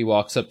 He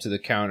walks up to the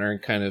counter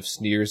and kind of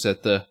sneers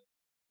at the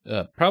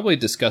probably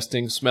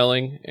disgusting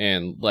smelling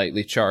and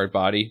lightly charred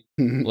body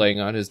laying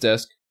on his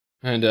desk.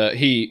 And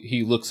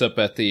he looks up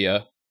at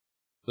the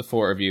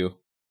four of you,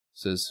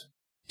 says,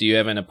 "Do you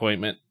have an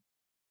appointment?"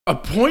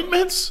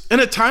 Appointments? In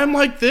a time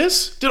like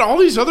this? Did all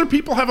these other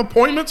people have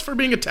appointments for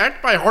being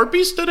attacked by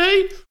harpies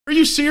today? Are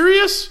you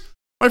serious?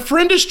 My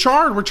friend is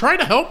charred. We're trying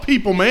to help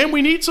people, man.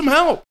 We need some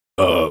help.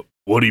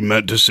 What he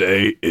meant to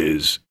say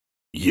is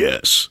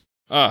yes.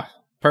 Ah,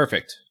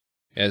 perfect.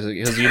 As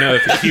you know,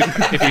 if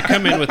you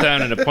come in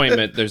without an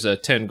appointment, there's a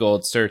 10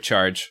 gold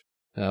surcharge.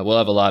 We'll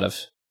have a lot of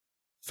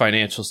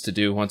financials to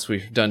do once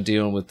we're done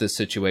dealing with this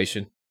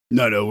situation.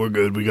 No, we're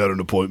good. We got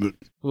an appointment.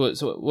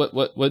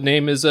 What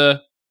name is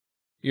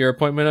your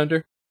appointment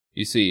under?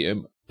 You see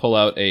him pull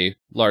out a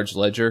large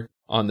ledger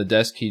on the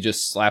desk. He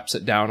just slaps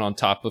it down on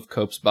top of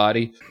Cope's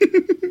body.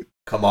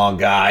 Come on,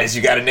 guys,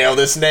 you got to nail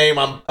this name.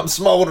 I'm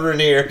smoldering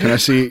here. Can I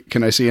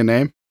see a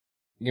name?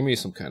 Give me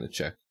some kind of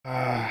check.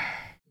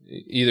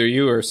 Either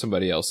you or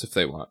somebody else if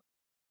they want.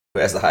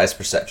 Who has the highest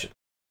perception?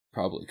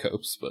 Probably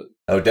Cope's, but...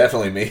 Oh,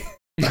 definitely me.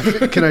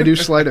 Can I do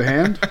sleight of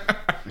hand?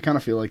 I kind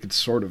of feel like it's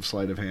sort of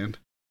sleight of hand.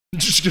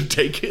 Just gonna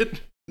take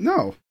it?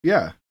 No,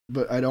 yeah,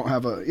 but I don't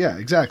have a... Yeah,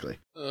 exactly.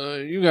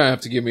 You're gonna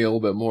have to give me a little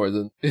bit more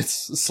than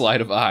it's a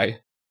sleight of eye.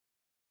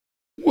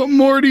 What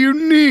more do you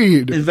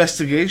need?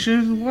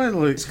 Investigation? What?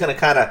 Like... He's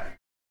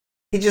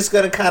just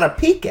gonna kind of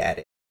peek at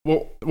it.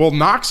 Well,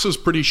 Knox is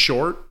pretty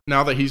short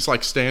now that he's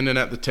standing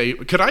at the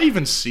table. Could I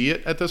even see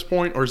it at this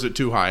point, or is it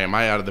too high? Am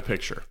I out of the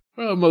picture?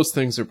 Well, most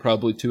things are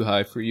probably too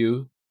high for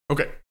you.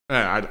 Okay,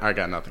 I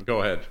got nothing.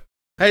 Go ahead.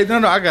 Hey,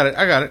 no, I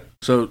got it.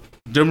 So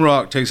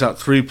Dimrock takes out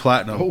 3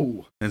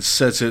 platinum and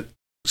sets it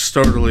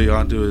sturdily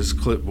onto his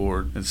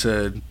clipboard and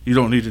said, "You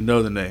don't need to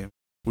know the name.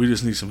 We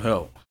just need some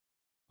help."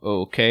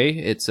 Okay,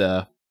 it's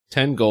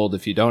 10 gold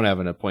if you don't have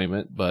an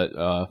appointment, but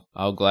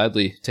I'll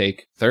gladly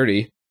take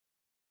 30.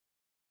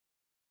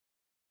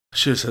 I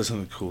should have said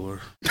something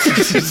cooler.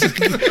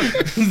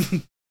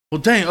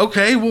 Well, dang,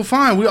 okay, well,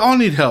 fine. We all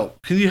need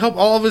help. Can you help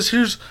all of us?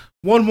 Here's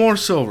 1 more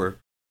silver,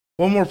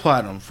 1 more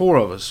platinum. 4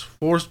 of us.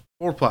 4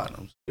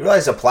 platinums. You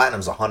realize a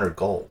platinum's 100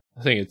 gold.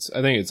 I think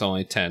it's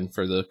only 10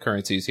 for the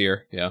currencies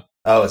here, yeah.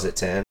 Oh, is it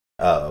 10?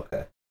 Oh,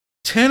 okay.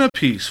 10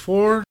 apiece.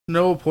 4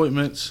 no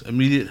appointments.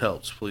 Immediate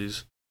helps,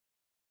 please.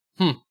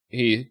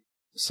 He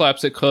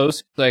slaps it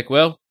close. Like,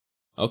 well,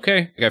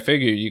 okay. I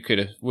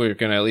figured we're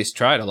gonna at least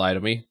try to lie to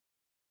me.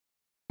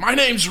 My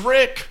name's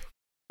Rick.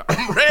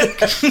 I'm Rick.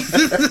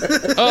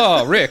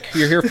 Oh, Rick,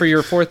 you're here for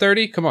your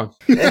 4:30? Come on.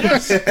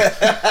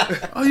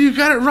 Oh, you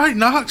got it right,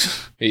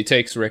 Knox. He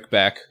takes Rick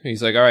back.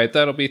 He's like, all right,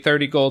 that'll be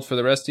 30 gold for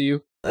the rest of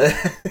you.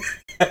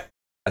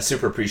 I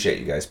super appreciate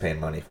you guys paying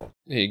money for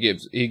me.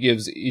 He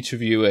gives each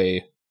of you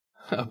a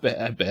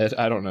bed.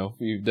 I don't know if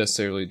you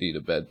necessarily need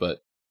a bed,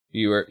 but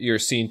you're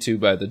seen to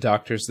by the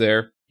doctors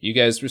there. You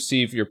guys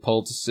receive your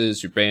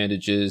poultices, your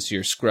bandages,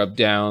 your scrub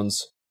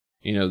downs.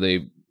 You know,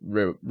 they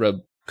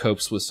rub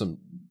Copes with some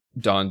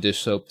Dawn dish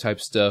soap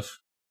type stuff.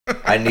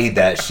 I need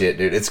that shit,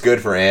 dude. It's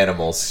good for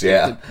animals.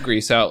 Yeah.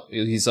 Grease out.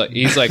 He's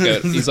like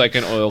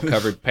an oil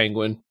covered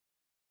penguin.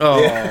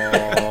 Oh.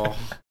 Yeah.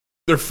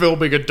 They're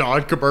filming a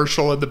Dawn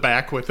commercial in the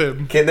back with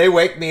him. Can they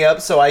wake me up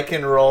so I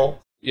can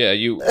roll? Yeah,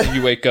 you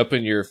wake up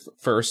and your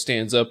fur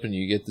stands up and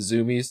you get the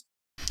zoomies.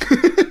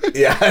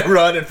 Yeah, I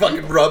run and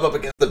fucking rub up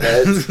against the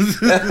beds.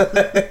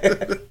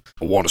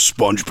 I want a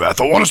sponge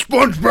bath.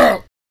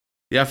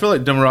 Yeah, I feel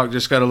like Dimrock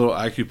just got a little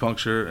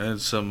acupuncture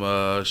and some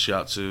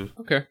shiatsu.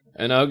 Okay.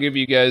 And I'll give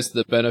you guys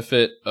the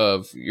benefit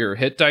of your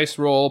hit dice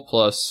roll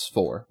plus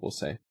 4, we'll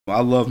say.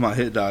 I love my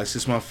hit dice.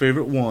 It's my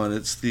favorite one.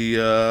 It's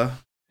the...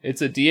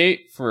 It's a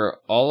D8 for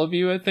all of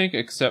you, I think,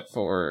 except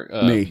for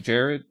me.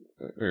 Jared.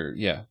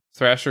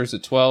 Thrasher's a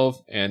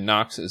 12, and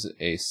Knox is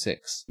a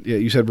 6. Yeah,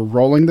 you said we're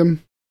rolling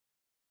them?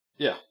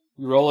 Yeah.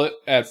 You roll it,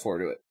 add 4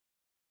 to it.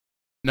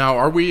 Now,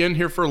 are we in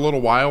here for a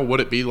little while? Would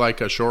it be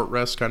like a short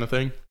rest kind of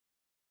thing?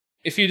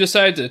 If you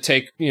decide to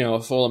take,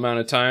 a full amount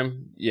of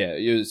time, yeah,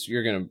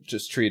 you're going to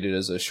just treat it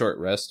as a short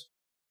rest.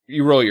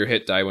 You roll your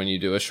hit die when you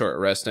do a short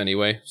rest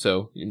anyway,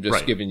 so I'm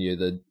just giving you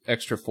the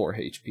extra 4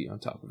 HP on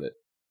top of it.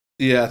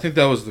 Yeah, I think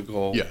that was the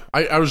goal. Yeah,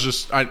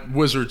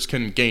 wizards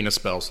can gain a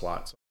spell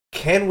slot. So.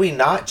 Can we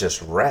not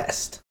just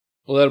rest?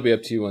 Well, that'll be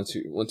up to you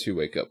once you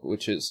wake up,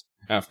 which is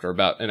after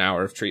about an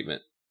hour of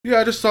treatment. Yeah,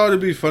 I just thought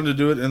it'd be fun to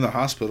do it in the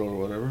hospital or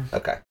whatever.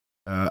 Okay.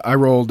 I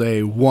rolled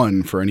a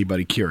 1 for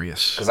anybody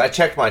curious. Because I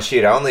checked my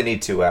sheet. I only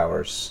need 2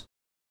 hours.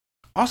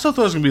 I also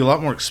thought it was going to be a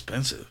lot more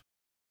expensive.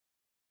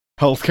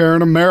 Healthcare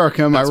in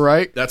America, am I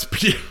right? That's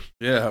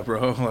Yeah,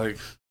 bro. Like,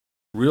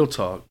 real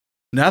talk.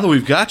 Now that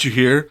we've got you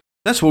here,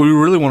 that's what we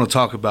really want to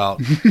talk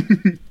about.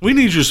 We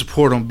need your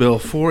support on Bill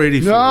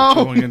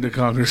 484 going into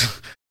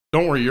Congress.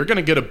 Don't worry, you're going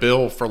to get a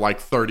bill for like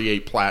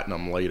 38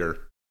 platinum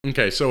later.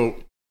 Okay, so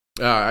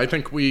I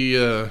think we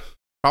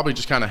probably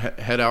just kind of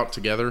head out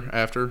together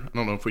after. I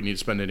don't know if we need to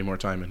spend any more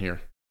time in here.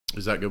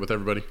 Is that good with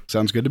everybody?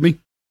 Sounds good to me.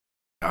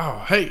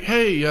 Oh,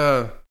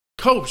 hey,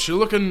 Coach, you're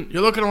looking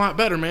a lot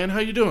better, man. How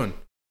you doing?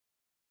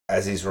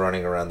 As he's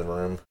running around the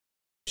room,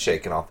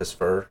 shaking off his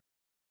fur.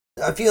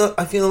 I feel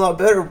a lot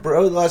better,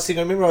 bro. The last thing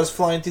I remember, I was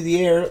flying through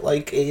the air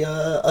like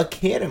a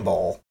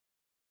cannonball.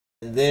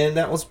 And then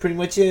that was pretty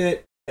much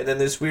it. And then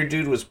this weird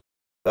dude was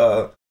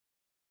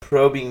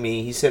probing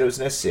me. He said it was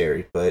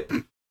necessary, but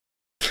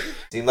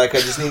seemed like I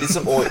just needed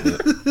some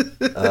ointment.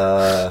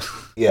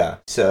 Yeah,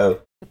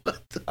 so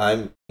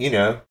I'm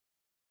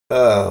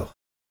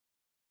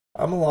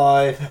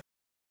alive.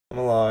 I'm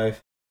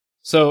alive.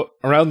 So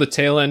around the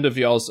tail end of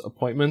y'all's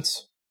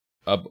appointments,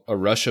 a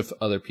rush of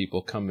other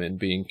people come in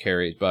being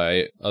carried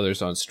by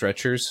others on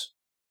stretchers.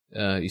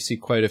 You see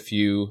quite a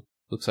few,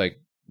 looks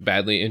like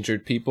badly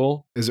injured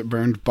people. Is it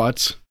burned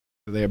butts?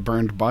 Do they have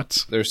burned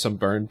butts? There's some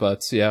burned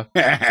butts, yeah.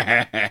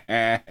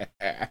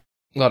 A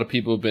lot of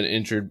people have been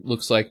injured,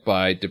 looks like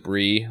by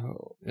debris,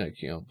 like,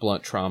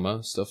 blunt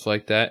trauma, stuff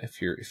like that,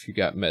 if you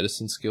got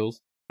medicine skills.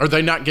 Are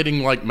they not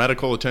getting like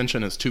medical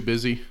attention? It's too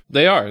busy?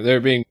 They are. They're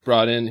being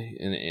brought in,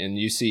 and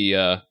you see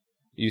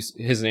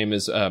his name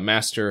is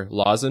Master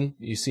Lawson.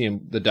 You see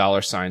him, the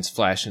dollar signs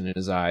flashing in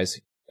his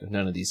eyes.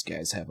 None of these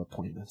guys have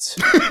appointments.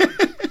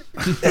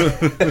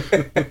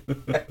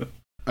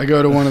 I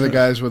go to one of the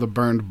guys with a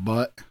burned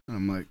butt, and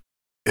I'm like,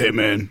 Hey,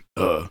 man,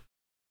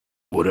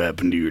 what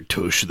happened to your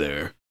tush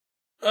there?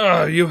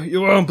 Oh,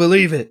 you won't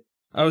believe it.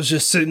 I was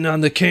just sitting on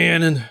the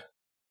can, and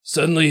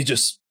suddenly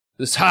just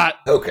this hot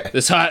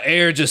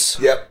air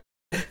just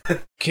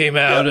came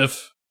out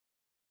of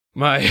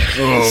my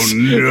Oh,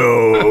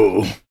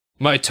 no.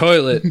 my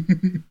toilet.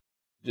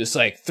 Just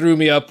like threw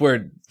me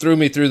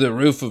through the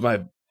roof of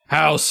my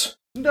house.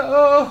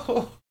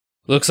 No.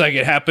 Looks like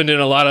it happened in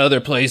a lot of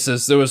other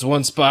places. There was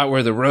one spot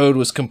where the road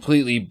was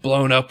completely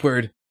blown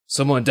upward.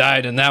 Someone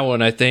died in that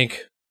one, I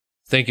think.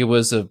 It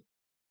was an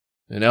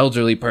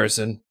elderly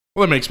person.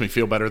 Well, it makes me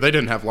feel better. They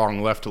didn't have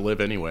long left to live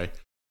anyway.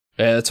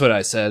 Yeah, that's what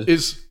I said.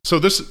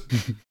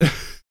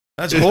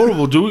 That's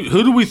horrible.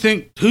 Who do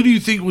you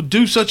think would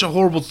do such a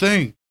horrible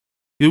thing?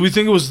 Do we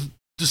think it was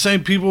the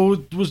same people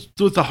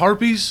with the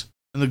harpies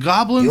and the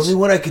goblins? The only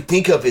one I could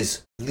think of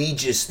is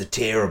Legis the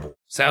Terrible.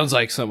 Sounds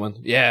like someone.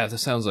 Yeah, that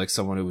sounds like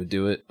someone who would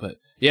do it. But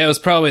yeah, it was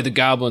probably the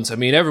goblins. I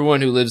mean,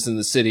 everyone who lives in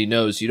the city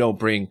knows you don't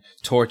bring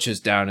torches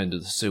down into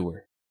the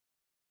sewer.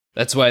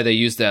 That's why they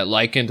use that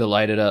lichen to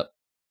light it up.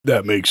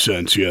 That makes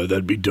sense, yeah,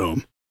 that'd be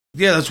dumb.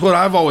 Yeah, that's what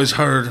I've always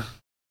heard.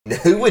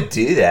 Who would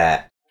do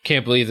that?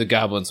 Can't believe the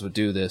goblins would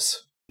do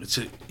this. It's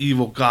an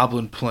evil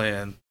goblin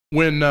plan.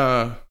 When,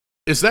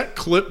 is that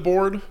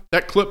clipboard?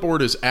 That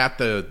clipboard is at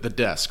the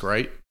desk,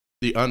 right?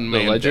 The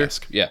unmanned ledger?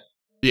 desk. Yeah.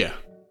 Yeah.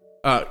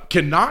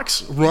 Can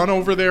Knox run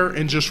over there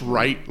and just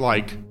write,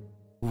 like,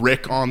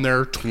 Rick on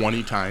there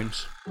 20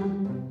 times?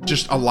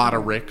 Just a lot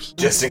of Ricks.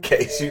 Just in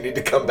case you need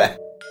to come back.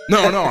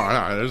 No.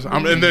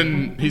 And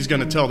then he's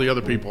going to tell the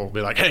other people, be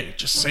like, hey,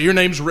 just say your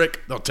name's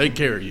Rick. They'll take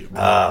care of you.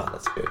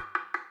 That's good.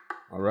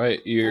 All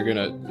right, you're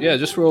gonna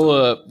just roll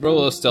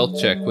a stealth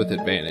check with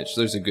advantage.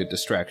 There's a good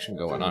distraction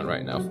going on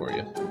right now for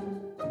you.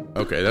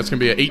 Okay, that's gonna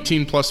be an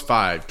 18 plus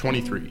 5,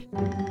 23.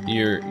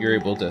 You're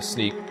able to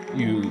sneak.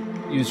 You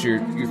use your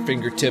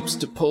fingertips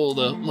to pull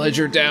the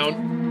ledger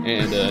down,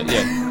 and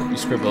you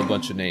scribble a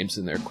bunch of names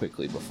in there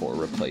quickly before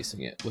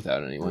replacing it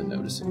without anyone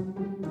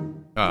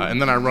noticing. And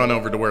then I run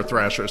over to where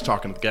Thrasher is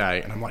talking to the guy,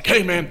 and I'm like,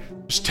 hey man,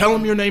 just tell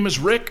them your name is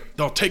Rick.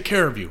 They'll take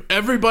care of you.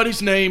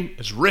 Everybody's name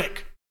is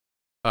Rick.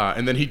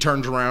 And then he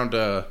turns around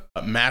to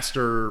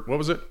Master, what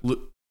was it?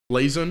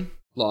 Lawson?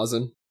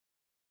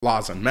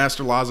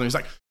 Master Lawson. He's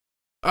like,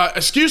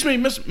 excuse me,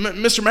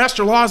 Mr.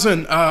 Master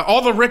Lawson,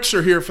 all the Ricks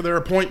are here for their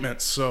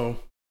appointments, so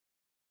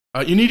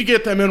you need to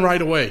get them in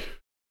right away.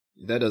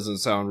 That doesn't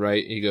sound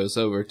right. He goes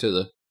over to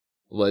the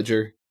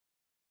ledger,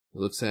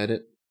 looks at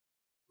it.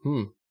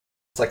 It's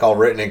like all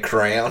written in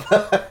crayon.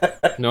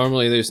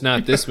 Normally there's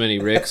not this many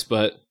Ricks,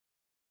 but...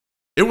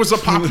 It was a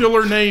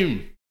popular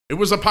name. It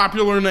was a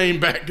popular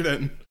name back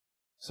then.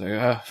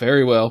 So,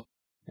 very well.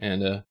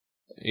 And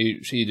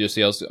she just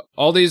yells,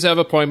 all these have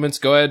appointments.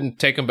 Go ahead and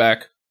take them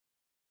back.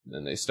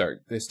 Then they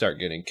start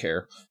getting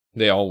care.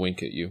 They all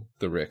wink at you,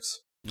 the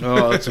Ricks.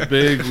 Oh, it's a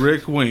big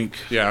Rick wink.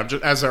 Yeah, I'm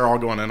just, as they're all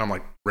going in, I'm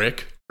like,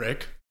 Rick.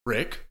 Good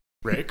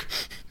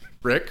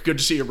to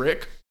see you,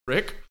 Rick.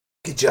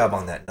 Good job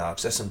on that,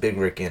 Knox. That's some big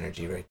Rick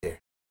energy right there.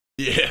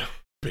 Yeah,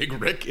 big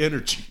Rick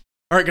energy.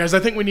 All right, guys, I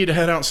think we need to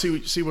head out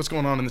and see what's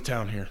going on in the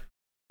town here.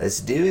 Let's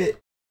do it.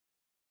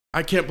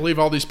 I can't believe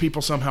all these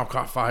people somehow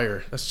caught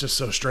fire. That's just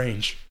so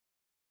strange.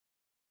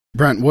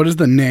 Brent, what is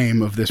the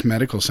name of this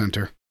medical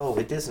center? Oh,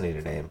 it does need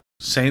a name.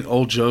 St.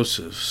 Old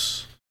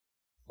Joseph's.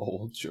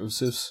 Old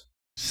Joseph's?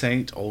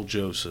 St. Old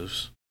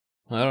Joseph's.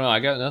 I don't know. I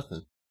got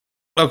nothing.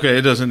 Okay,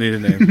 it doesn't need a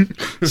name.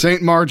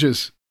 St.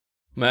 Marge's.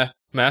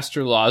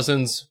 Master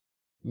Lawson's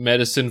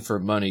Medicine for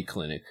Money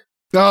Clinic.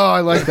 Oh,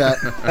 I like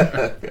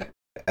that.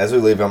 As we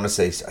leave, I'm going to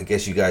say, I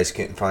guess you guys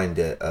can't find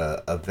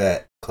a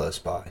vet close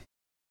by.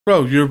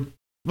 Bro, you're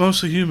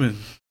mostly human.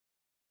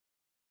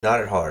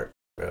 Not at heart,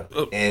 bro.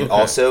 Oh, and okay.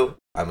 also,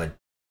 I'm a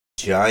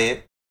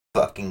giant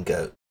fucking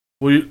goat.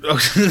 Well,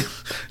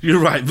 you're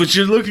right, but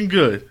you're looking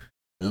good.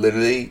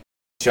 Literally,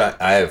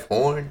 I have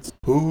horns,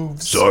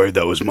 hooves. Sorry,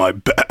 that was my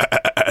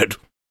bad.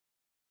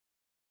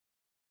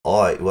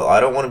 All right, well, I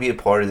don't want to be a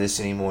part of this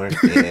anymore.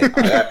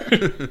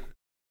 And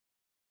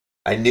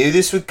I knew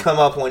this would come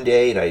up one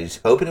day, and I was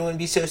hoping it wouldn't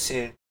be so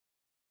soon.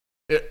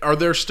 Are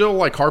there still,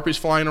 like, harpies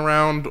flying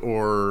around,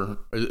 or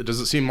does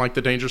it seem like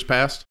the danger's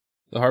past?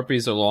 The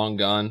harpies are long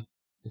gone.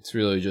 It's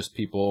really just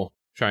people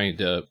trying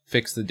to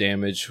fix the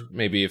damage.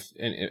 Maybe if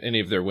any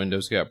of their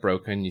windows got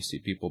broken, you see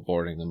people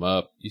boarding them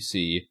up. You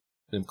see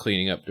them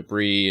cleaning up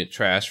debris and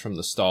trash from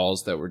the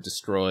stalls that were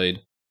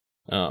destroyed,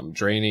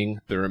 draining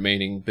the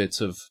remaining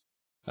bits of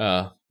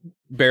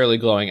barely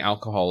glowing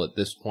alcohol at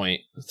this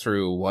point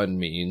through one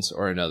means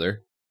or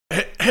another.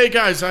 Hey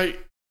guys, I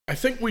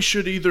think we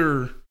should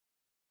either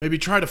maybe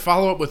try to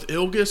follow up with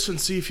Ilgus and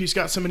see if he's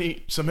got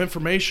some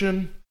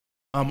information,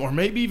 or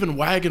maybe even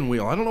Wagon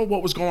Wheel. I don't know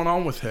what was going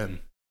on with him.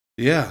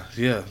 Yeah.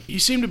 He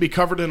seemed to be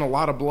covered in a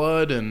lot of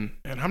blood, and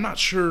I'm not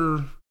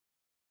sure.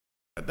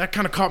 That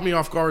kind of caught me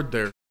off guard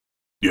there.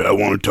 Yeah, I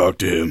want to talk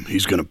to him.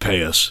 He's going to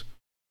pay us.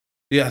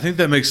 Yeah, I think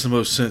that makes the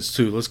most sense,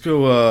 too. Let's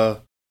go,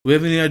 do we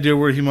have any idea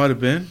where he might have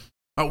been?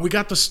 We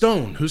got the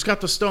stone. Who's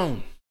got the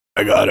stone?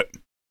 I got it.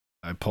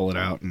 I pull it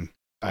out and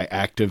I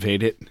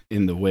activate it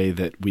in the way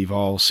that we've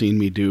all seen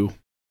me do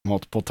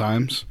multiple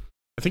times.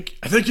 I think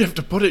you have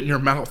to put it in your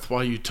mouth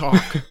while you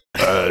talk.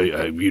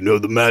 You know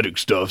the magic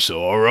stuff, so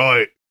all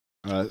right.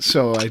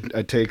 So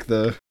I take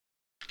the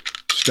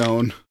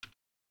stone.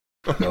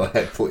 Go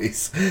ahead,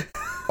 please.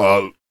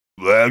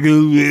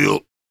 Wagon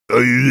Wheel,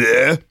 are you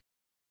there?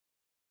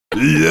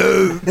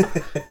 Hello?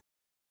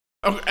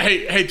 Oh,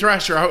 hey,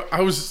 Thrasher,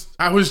 I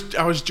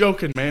was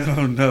joking, man.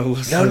 Oh, no.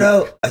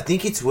 No, I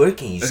think it's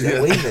working. You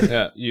said, wait a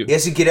minute. Yeah, He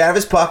has to get out of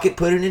his pocket,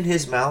 put it in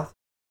his mouth.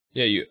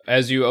 Yeah,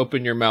 as you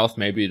open your mouth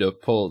maybe to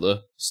pull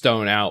the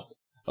stone out,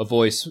 a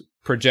voice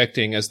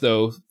projecting as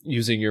though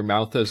using your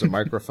mouth as a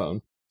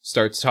microphone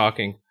starts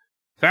talking.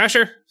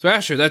 Thrasher,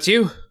 that's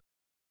you?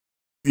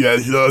 Yeah,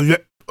 this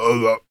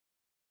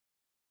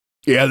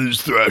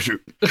is Thrasher.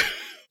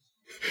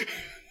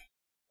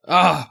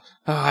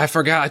 I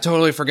forgot. I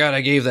totally forgot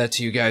I gave that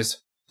to you guys.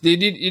 You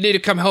need to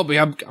come help me.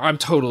 I'm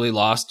totally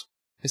lost.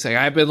 It's like,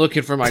 I've been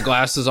looking for my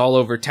glasses all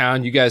over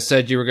town. You guys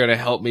said you were going to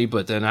help me,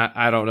 but then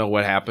I don't know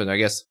what happened. I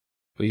guess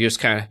you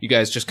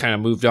guys just kind of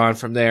moved on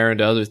from there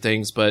into other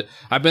things, but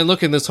I've been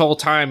looking this whole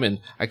time and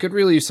I could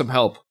really use some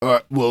help.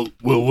 Well,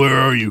 where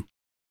are you?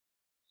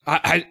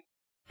 I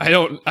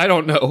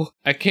don't know.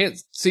 I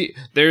can't see.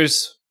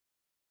 There's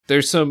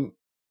some,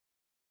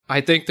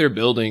 I think there are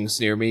buildings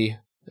near me.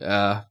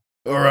 All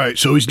right,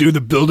 so he's near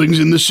the buildings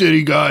in the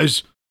city,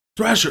 guys.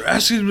 Thrasher,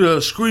 ask him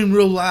to scream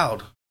real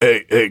loud.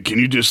 Hey, can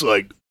you just,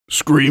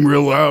 scream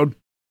real loud?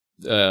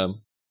 The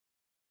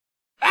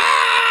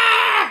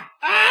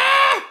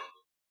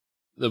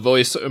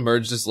voice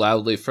emerges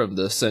loudly from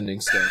the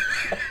sending stone.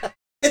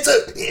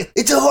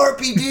 It's a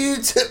harpy,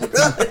 dudes.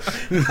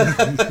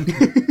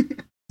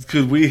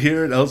 Could we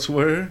hear it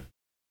elsewhere?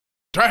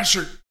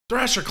 Thrasher,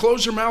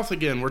 close your mouth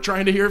again. We're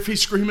trying to hear if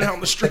he's screaming out in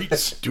the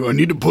streets. Do I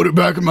need to put it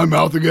back in my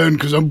mouth again?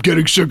 Because I'm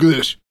getting sick of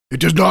this. It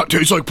does not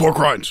taste like pork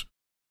rinds.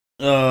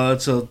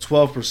 It's a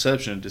 12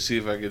 perception to see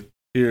if I could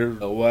hear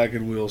a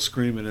wagon wheel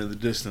screaming in the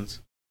distance.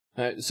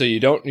 So you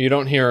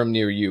don't hear him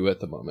near you at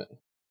the moment.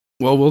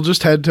 Well, we'll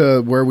just head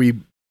to where we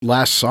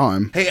last saw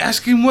him. Hey,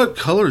 ask him what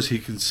colors he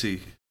can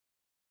see.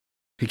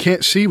 He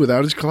can't see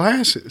without his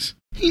glasses.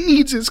 He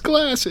needs his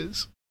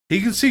glasses. He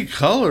can see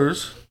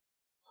colors.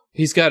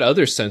 He's got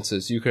other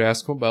senses. You could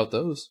ask him about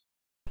those.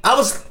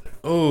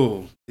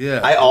 Oh,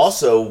 yeah. I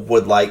also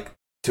would like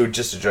to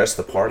just address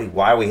the party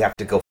why we have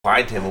to go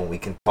find him when we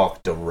can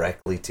talk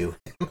directly to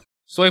him.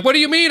 So, what do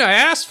you mean? I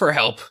asked for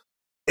help.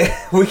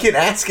 We can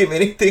ask him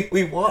anything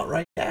we want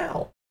right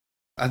now.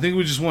 I think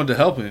we just wanted to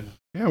help him.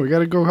 Yeah, we got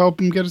to go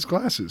help him get his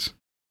glasses.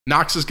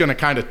 Knox is going to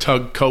kind of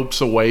tug Copes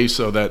away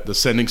so that the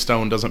sending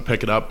stone doesn't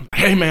pick it up.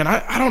 Hey, man,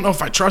 I don't know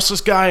if I trust this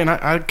guy, and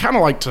I kind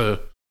of like to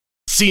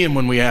see him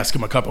when we ask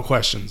him a couple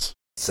questions.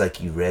 It's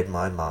like you read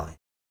my mind.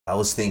 I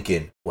was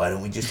thinking, why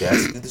don't we just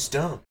ask through the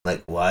stone?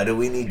 Like, why do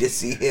we need to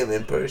see him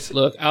in person?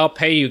 Look, I'll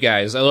pay you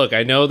guys. Look,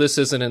 I know this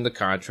isn't in the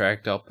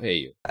contract. I'll pay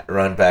you. I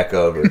run back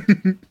over.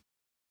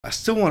 I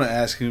still want to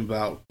ask him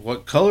about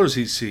what colors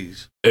he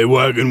sees. Hey,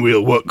 Wagon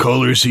Wheel, what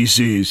colors he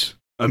sees?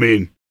 I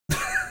mean,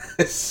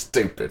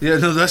 Stupid. Yeah,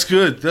 no, that's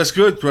good. That's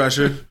good,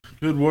 Thrasher.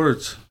 Good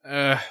words.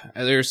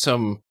 There's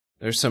some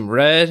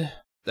red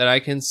that I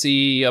can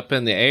see up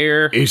in the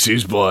air. he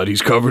sees blood.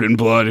 He's covered in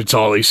blood. It's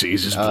all he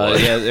sees is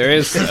blood. Yeah, there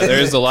is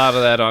a lot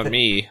of that on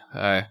me.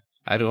 I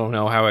don't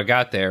know how it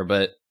got there,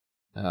 but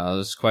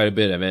there's quite a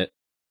bit of it.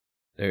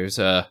 There's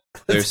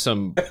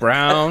some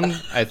brown.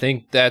 I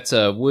think that's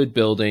a wood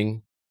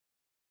building.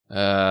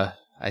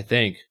 I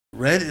think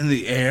Red in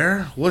the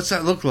air? What's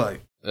that look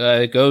like?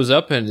 it goes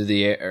up into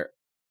the air.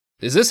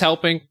 Is this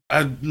helping?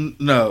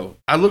 No.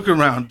 I look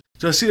around.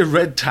 Do I see a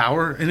red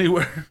tower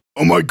anywhere?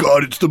 Oh my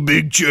god, it's the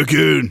big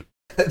chicken.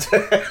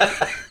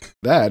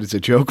 That is a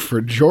joke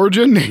for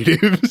Georgia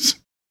natives.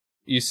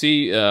 You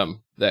see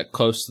that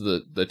close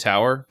to the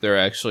tower, there are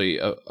actually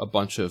a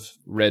bunch of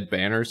red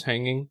banners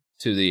hanging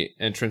to the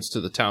entrance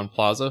to the town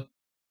plaza.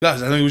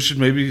 Guys, I think we should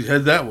maybe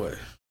head that way.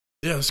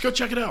 Yeah, let's go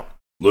check it out.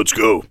 Let's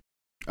go.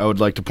 I would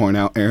like to point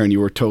out, Aaron, you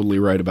were totally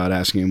right about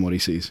asking him what he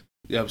sees.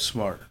 Yeah, I'm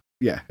smart.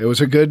 Yeah, it was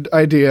a good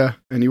idea,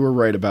 and you were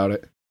right about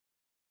it.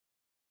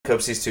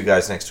 Cope sees two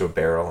guys next to a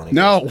barrel. And he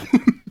No!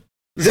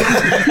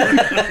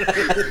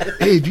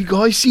 Hey, have you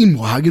guys seen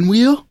Wagon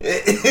Wheel?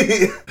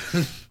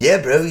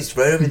 Yeah, bro, he's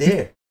right over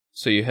there.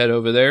 So you head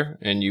over there,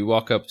 and you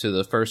walk up to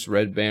the first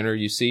red banner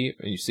you see,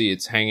 and you see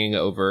it's hanging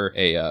over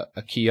a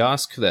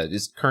kiosk that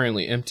is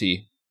currently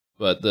empty,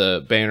 but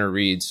the banner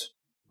reads,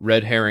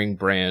 Red Herring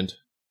Brand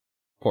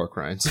Pork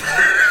Rinds.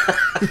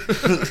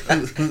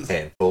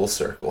 And full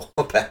circle.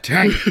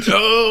 Dang it.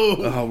 No,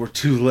 Oh, we're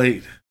too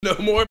late. no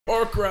more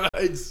pork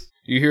rides.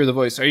 You hear the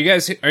voice, Are you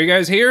guys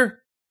here?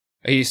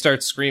 He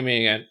starts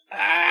screaming and,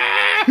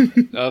 ah!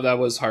 Oh, that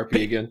was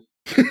Harpy again.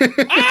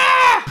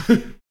 Ah!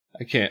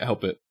 I can't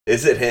help it.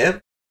 Is it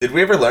him? Did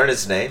we ever learn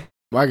his name?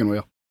 Wagon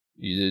Wheel.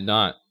 You did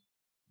not.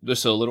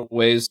 Just a little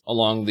ways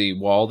along the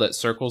wall that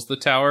circles the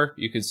tower,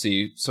 you can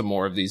see some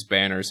more of these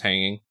banners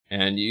hanging,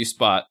 and you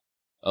spot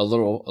a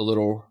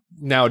little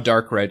now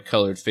dark red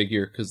colored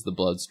figure because the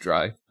blood's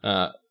dry,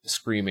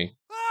 screaming.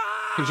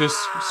 He's just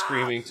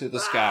screaming to the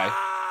sky.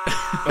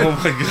 Oh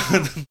my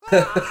god.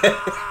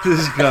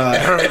 This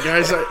guy. All right,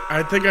 guys,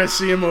 I think I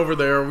see him over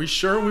there. Are we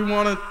sure we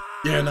want to?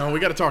 Yeah, no, we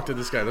got to talk to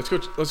this guy. Let's go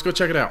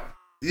check it out.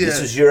 Yeah.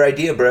 This was your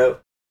idea, bro.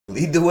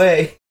 Lead the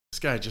way. This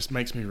guy just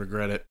makes me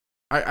regret it.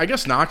 I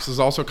guess Knox is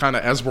also kind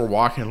of, as we're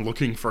walking,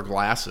 looking for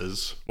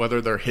glasses,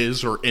 whether they're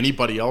his or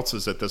anybody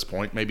else's at this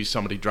point. Maybe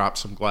somebody dropped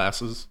some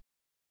glasses.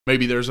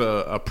 Maybe there's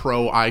a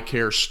pro eye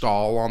care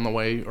stall on the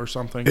way or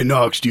something. Hey,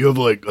 Knox, do you have,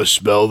 like, a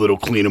spell that'll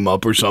clean him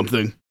up or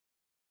something?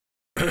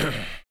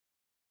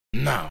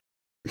 No,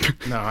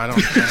 I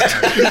don't.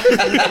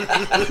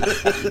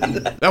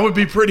 That would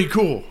be pretty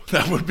cool.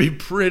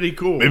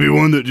 Maybe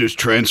one that just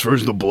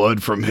transfers the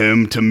blood from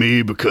him to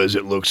me because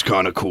it looks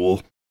kind of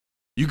cool.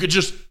 You could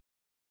just...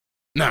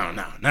 No,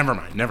 never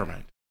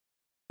mind.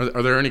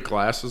 Are there any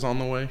glasses on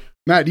the way?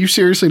 Matt, do you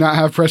seriously not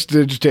have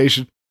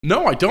prestidigitation?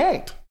 No, I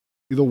don't.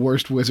 You're the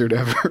worst wizard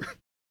ever.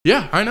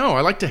 Yeah, I know.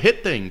 I like to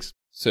hit things.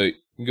 So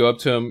you go up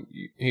to him,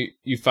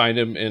 you find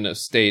him in a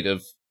state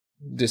of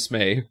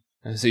dismay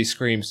as he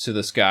screams to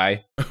the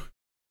sky.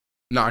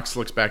 Nox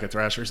looks back at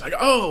Thrasher. He's like,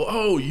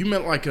 oh, you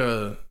meant like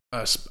I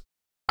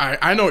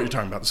know what you're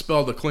talking about. The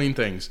spell to clean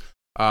things.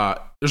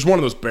 There's one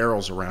of those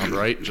barrels around,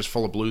 right? Just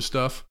full of blue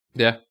stuff.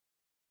 Yeah.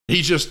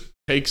 He just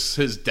takes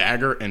his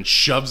dagger and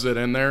shoves it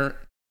in there,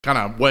 kind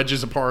of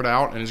wedges a part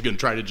out, and he's going to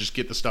try to just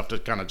get the stuff to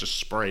kind of just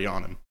spray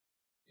on him.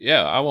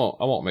 Yeah, I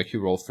won't make you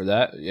roll for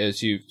that.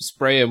 As you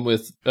spray him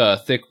with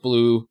thick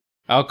blue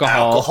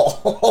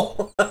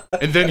alcohol.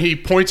 And then he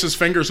points his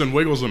fingers and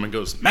wiggles them and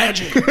goes,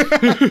 magic! I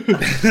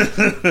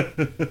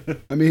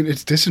mean,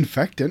 it's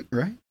disinfectant,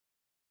 right?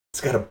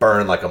 It's gotta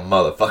burn like a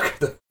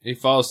motherfucker. He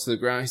falls to the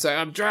ground. He's like,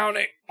 I'm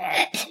drowning.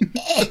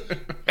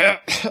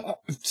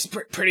 It's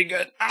pretty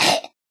good.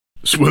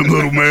 Swim,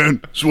 little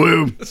man,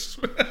 swim.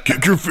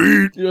 Kick your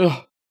feet.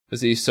 Yeah.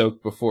 As he's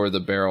soaked before the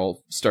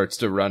barrel starts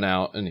to run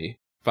out, and he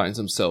finds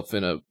himself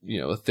in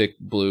a thick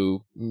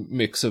blue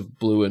mix of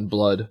blue and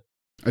blood.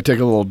 I take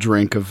a little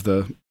drink of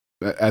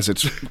as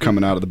it's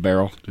coming out of the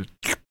barrel.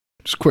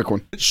 Just a quick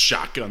one.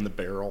 Shotgun the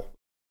barrel.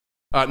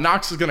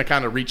 Nox is going to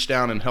kind of reach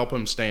down and help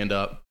him stand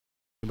up.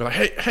 He'll be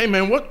like, hey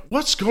man,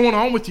 what's going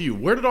on with you?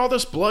 Where did all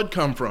this blood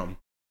come from?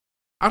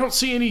 I don't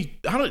see any,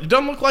 it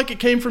doesn't look like it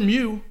came from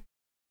you.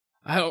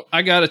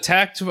 I got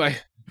attacked by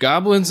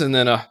goblins, and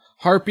then a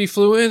harpy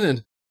flew in,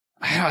 and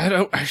I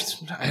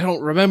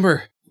don't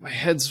remember. My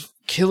head's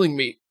killing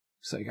me.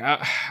 It's like,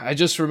 I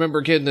just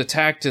remember getting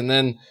attacked, and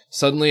then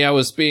suddenly I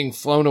was being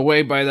flown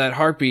away by that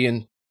harpy,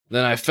 and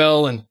then I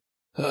fell, and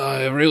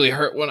it really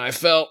hurt when I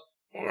fell.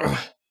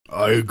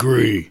 I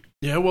agree.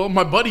 Yeah, well,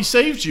 my buddy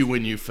saved you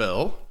when you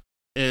fell,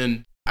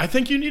 and I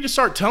think you need to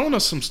start telling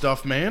us some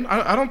stuff, man.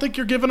 I don't think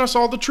you're giving us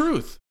all the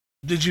truth.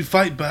 Did you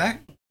fight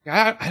back?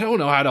 I don't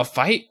know how to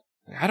fight.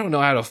 I don't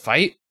know how to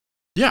fight.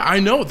 Yeah, I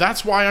know.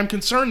 That's why I'm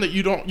concerned that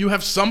you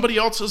have somebody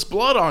else's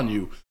blood on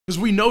you. Because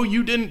we know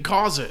you didn't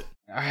cause it.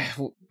 I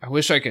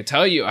wish I could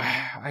tell you.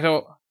 I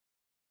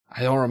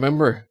don't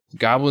remember.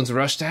 Goblins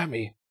rushed at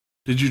me.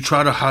 Did you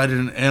try to hide in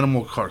an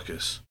animal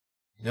carcass?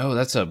 No,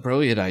 that's a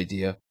brilliant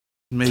idea.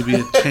 Maybe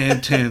a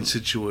tan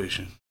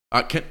situation.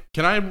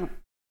 Can I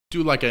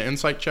do like an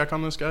insight check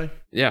on this guy?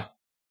 Yeah.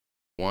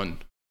 1.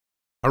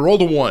 I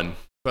rolled a 1.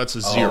 That's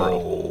a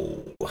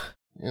 0. Oh.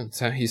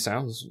 Yeah, he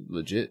sounds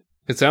legit.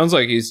 It sounds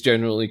like he's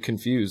genuinely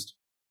confused.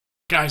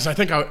 Guys, I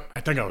think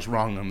I was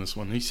wrong on this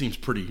one. He seems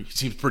pretty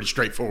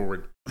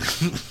straightforward.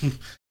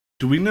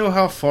 Do we know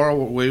how far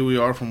away we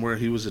are from where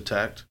he was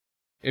attacked?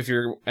 If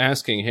you're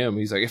asking him,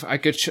 he's like, if I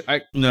could...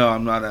 No,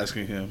 I'm not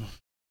asking him.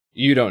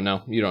 You don't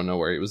know. You don't know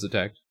where he was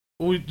attacked.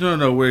 We don't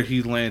know where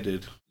he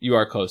landed. You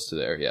are close to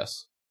there,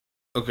 yes.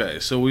 Okay,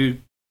 so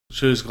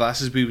should his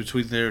glasses be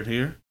between there and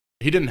here?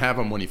 He didn't have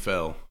them when he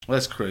fell.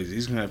 That's crazy.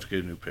 He's going to have to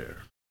get a new pair.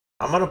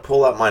 I'm going to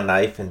pull out my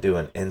knife and do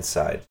an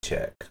inside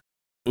check.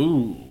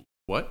 Ooh.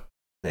 What?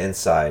 An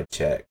inside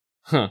check.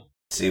 Huh.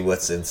 See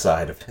what's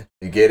inside of it.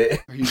 You get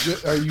it? Are you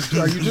just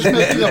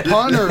making a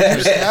pun or are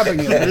you stabbing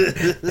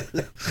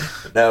him?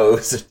 No, it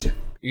was a...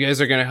 You guys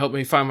are going to help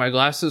me find my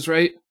glasses,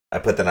 right? I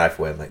put the knife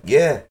away. I'm like,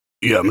 yeah.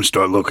 Yeah, I'm gonna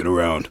start looking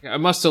around. I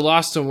must have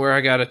lost them where I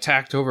got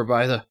attacked over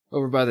by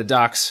the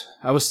docks.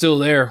 I was still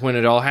there when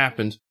it all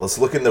happened. Let's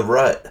look in the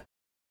rut.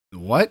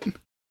 What?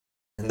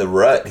 In the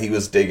rut, he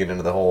was digging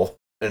into the hole,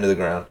 into the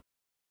ground.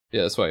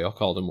 Yeah, that's why y'all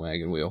called him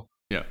Wagon Wheel.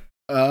 Yeah.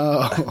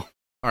 Oh.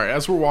 All right,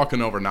 as we're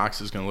walking over,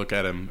 Knox is going to look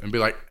at him and be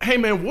like, hey,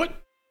 man,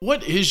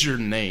 what is your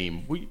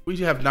name? We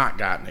have not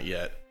gotten it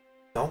yet.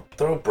 Don't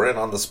throw Brent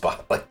on the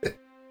spot like that.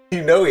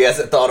 You know he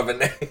hasn't thought of a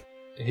name.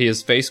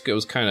 His face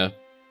goes kind of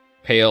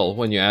pale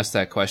when you ask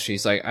that question.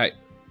 He's like,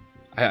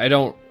 I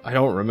don't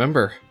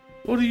remember.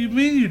 What do you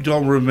mean you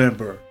don't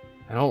remember?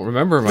 I don't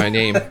remember my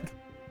name.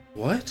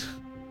 What?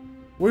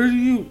 Why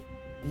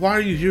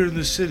are you here in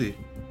this city?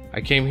 I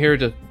came here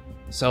to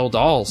sell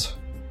dolls.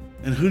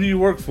 And who do you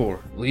work for?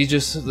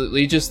 Legis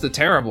the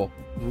Terrible.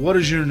 What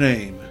is your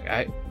name?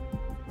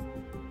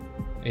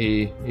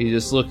 He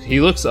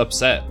looks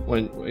upset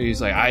when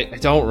he's like, I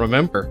don't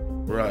remember.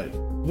 Right.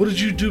 What did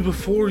you do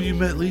before you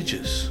met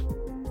Legis?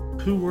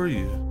 Who were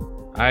you?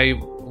 I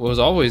was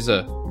always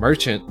a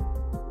merchant.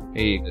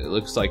 It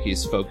looks like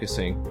he's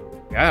focusing.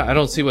 Yeah, I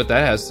don't see what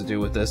that has to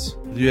do with this.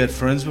 You had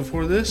friends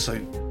before this? Do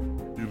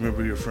you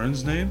remember your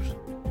friends' names?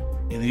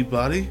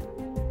 Anybody?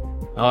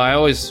 Oh, I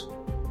always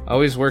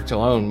worked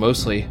alone,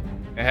 mostly.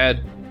 I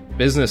had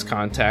business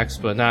contacts,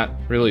 but not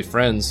really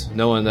friends,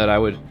 no one that I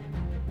would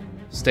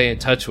stay in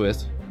touch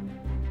with.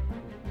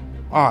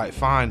 Alright,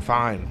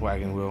 fine,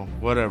 Wagon Wheel.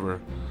 Whatever.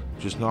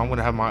 Just know I'm going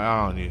to have my eye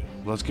on you.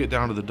 Let's get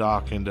down to the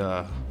dock and,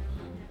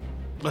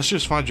 let's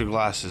just find your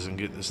glasses and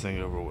get this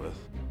thing over with.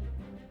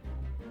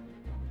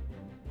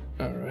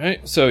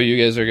 Alright, so you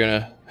guys are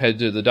gonna head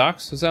to the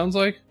docks, it sounds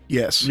like?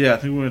 Yes. Yeah, I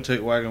think we're going to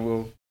take Wagon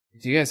Wheel.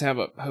 Do you guys have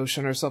a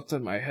potion or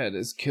something? My head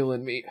is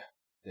killing me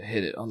to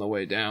hit it on the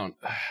way down.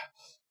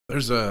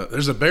 There's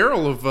a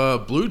barrel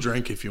of blue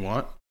drink if you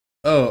want.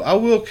 Oh, I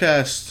will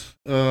cast,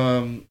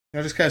 can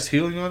I just cast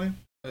healing on him?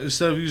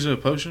 Instead of using a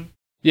potion?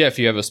 Yeah, if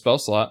you have a spell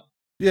slot.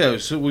 Yeah,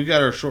 so we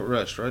got our short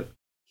rest, right?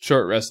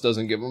 Short rest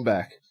doesn't give them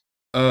back.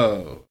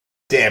 Oh.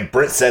 Damn,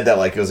 Brent said that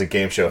like it was a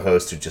game show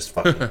host who just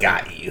fucking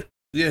got you.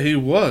 Yeah, he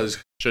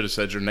was. Should have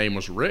said your name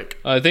was Rick.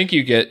 I think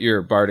you get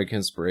your bardic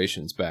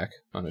inspirations back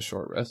on a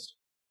short rest.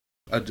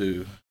 I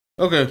do.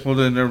 Okay, well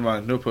then, never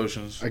mind. No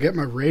potions. I get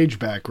my rage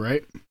back,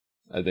 right?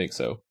 I think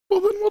so.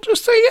 Well, then we'll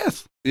just say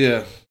yes.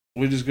 Yeah,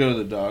 we just go to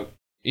the dock.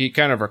 He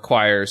kind of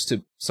requires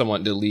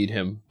someone to lead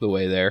him the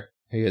way there,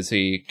 because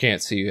he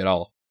can't see you at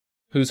all.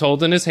 Who's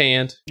holding his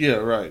hand? Yeah,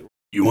 right.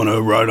 You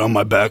wanna ride on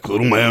my back,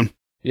 little man?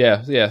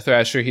 Yeah,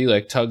 Thrasher, he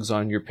like tugs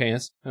on your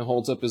pants and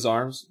holds up his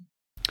arms.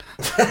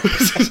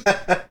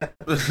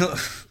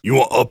 You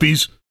want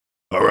uppies?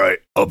 Alright,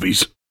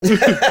 uppies.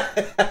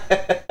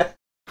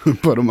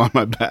 Put him on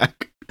my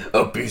back.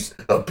 Uppies.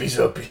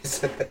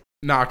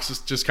 Knox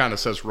just kind of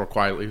says real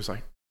quietly, he's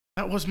like,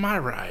 that was my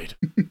ride.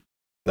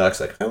 Knox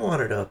like, I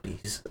wanted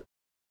uppies.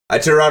 I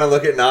turn around and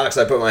look at Knox.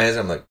 I put my hands.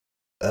 I'm like,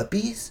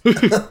 uppies.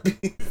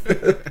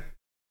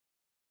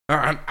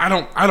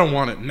 I don't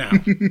want it now.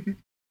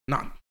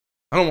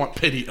 I don't want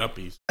pity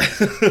uppies.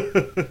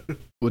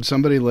 Would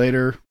somebody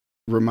later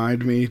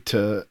remind me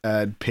to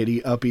add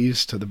pity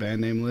uppies to the band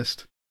name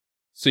list?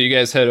 So you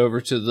guys head over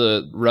to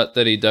the rut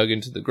that he dug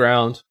into the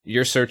ground.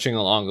 You're searching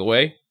along the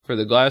way for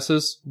the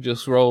glasses.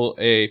 Just roll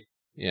a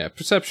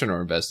perception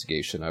or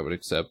investigation, I would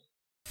accept.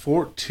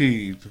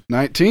 14.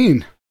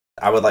 19.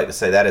 I would like to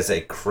say that is a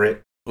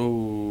crit.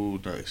 Oh,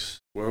 nice.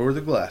 Where were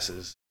the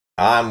glasses?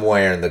 I'm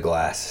wearing the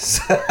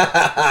glasses.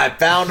 I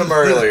found them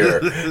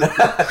earlier.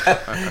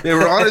 They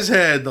were on his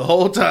head the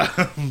whole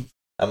time.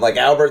 I'm like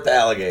Albert the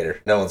alligator.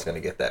 No one's going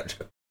to get that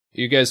joke.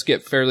 You guys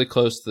get fairly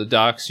close to the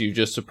docks. You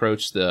just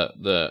approach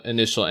the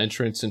initial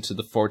entrance into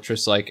the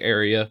fortress-like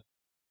area.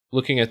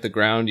 Looking at the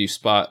ground, you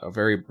spot a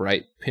very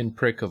bright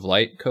pinprick of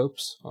light,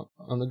 Copes,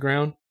 on the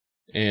ground.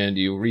 And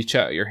you reach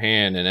out your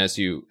hand, and as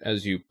you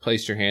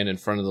place your hand in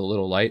front of the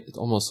little light, it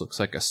almost looks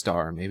like a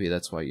star. Maybe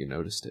that's why you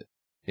noticed it.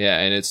 Yeah,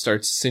 and it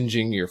starts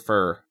singeing your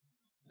fur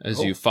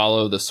as you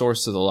follow the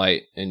source of the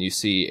light, and you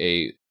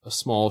see a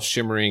small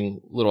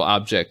shimmering little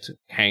object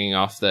hanging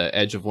off the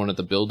edge of one of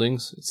the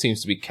buildings. It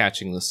seems to be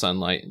catching the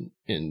sunlight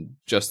in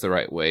just the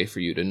right way for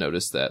you to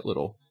notice that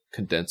little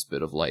condensed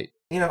bit of light.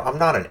 You know, I'm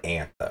not an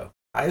ant, though.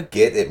 I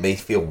get it may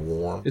feel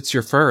warm. It's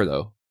your fur,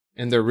 though.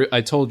 And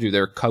I told you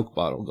they're Coke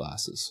bottle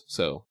glasses,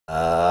 so...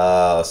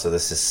 Oh, so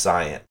this is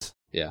science.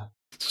 Yeah.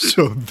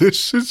 So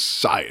this is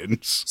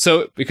science.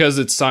 So, because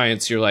it's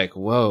science, you're like,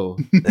 whoa.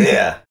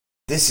 Yeah.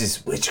 This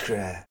is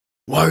witchcraft.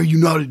 Why are you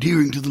not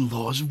adhering to the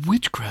laws of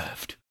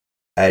witchcraft?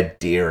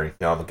 Adhering.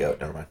 No, I'm a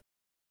goat. Never mind.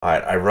 All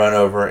right, I run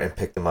over and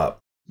pick them up.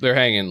 They're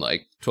hanging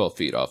like 12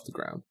 feet off the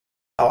ground.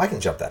 Oh, I can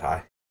jump that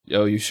high.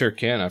 Oh, you sure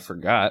can. I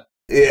forgot.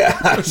 Yeah,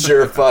 I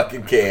sure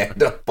fucking can.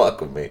 Don't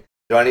fuck with me.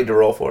 Do I need to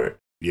roll for it?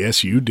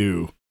 Yes, you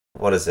do.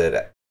 What is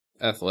it?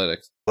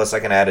 Athletics. Plus I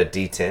can add a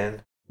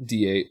D10.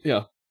 D8,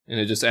 yeah. And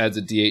it just adds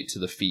a D8 to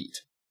the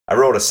feet. I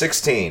rolled a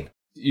 16.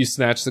 You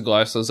snatch the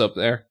glasses up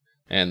there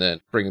and then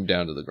bring them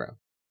down to the ground.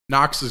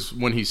 Knox is,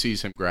 when he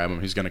sees him grab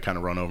him, he's going to kind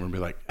of run over and be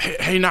like,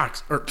 hey,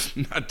 Knox. Or,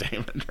 not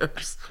Damon.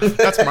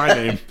 That's my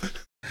name.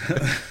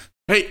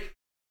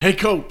 Hey,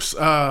 Copes.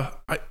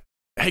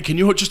 Hey, can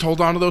you just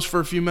hold on to those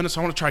for a few minutes?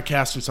 I want to try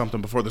casting something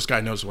before this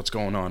guy knows what's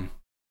going on.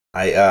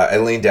 I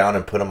lean down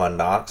and put them on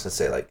Knox and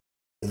say, like,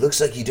 it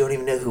looks like you don't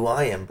even know who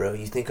I am, bro.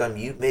 You think I'm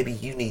you? Maybe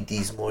you need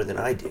these more than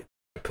I do.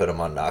 I put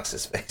them on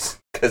Knox's face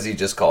because he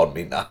just called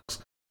me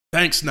Knox.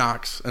 Thanks,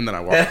 Knox. And then I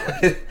walk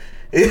away.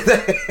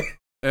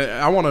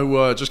 I want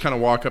to just kind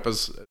of walk up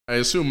as I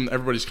assume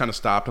everybody's kind of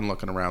stopping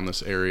looking around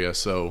this area.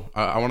 So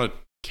I want to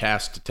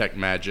cast Detect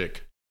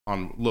Magic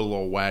on little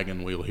old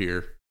wagon wheel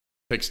here.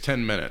 Takes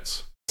 10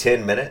 minutes.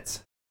 10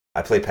 minutes?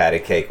 I play patty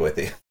cake with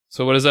you.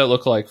 So what does that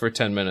look like for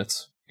 10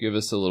 minutes? Give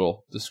us a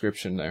little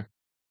description there.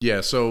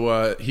 Yeah,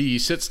 so he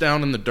sits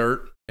down in the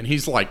dirt, and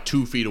he's like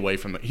 2 feet away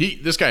from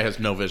this guy has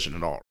no vision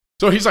at all.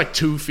 So he's like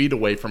 2 feet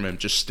away from him,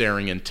 just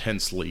staring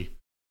intensely.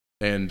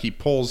 And he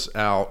pulls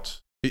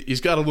out,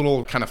 he's got a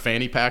little kind of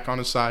fanny pack on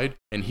his side,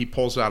 and he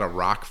pulls out a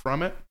rock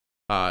from it.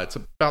 It's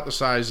about the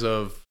size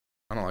of,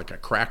 I don't know, like a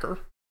cracker.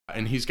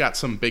 And he's got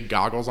some big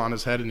goggles on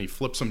his head, and he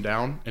flips them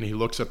down, and he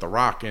looks at the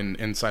rock, and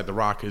inside the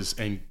rock is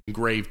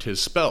engraved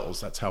his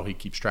spells. That's how he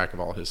keeps track of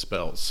all his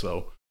spells.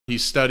 So he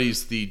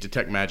studies the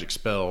Detect Magic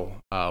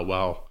spell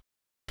while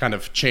kind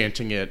of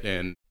chanting it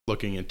and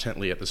looking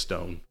intently at the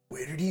stone.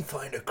 Where did he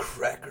find a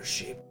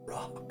cracker-shaped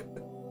rock?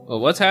 Well,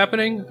 what's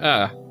happening?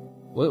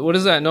 What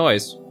is that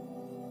noise?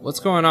 What's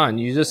going on?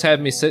 You just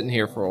had me sitting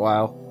here for a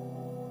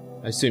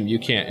while. I assume you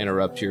can't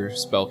interrupt your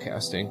spell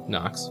casting,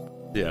 Knox.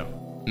 Yeah.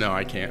 No,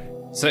 I can't.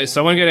 So, is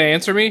someone gonna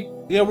answer me?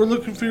 Yeah, we're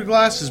looking for your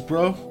glasses,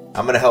 bro.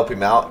 I'm going to help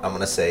him out. I'm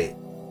going to say,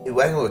 hey,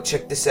 Wagon,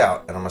 check this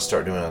out. And I'm going to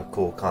start doing a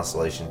cool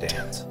constellation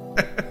dance.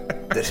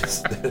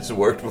 that has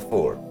worked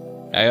before.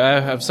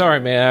 I'm sorry,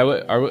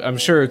 man. I'm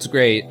sure it's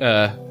great.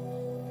 I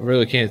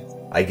really can't.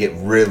 I get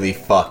really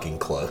fucking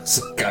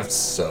close. Like, I'm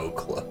so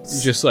close.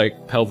 You're just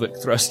like pelvic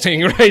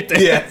thrusting right there.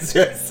 Yes.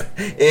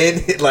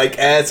 And like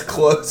as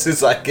close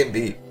as I can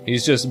be.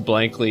 He's just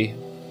blankly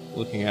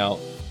looking out.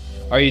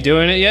 Are you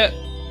doing it yet?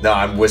 No,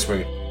 I'm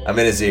whispering. I'm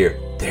in his ear.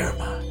 There,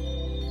 man.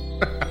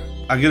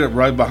 I get up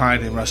right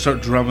behind him and I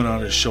start drumming on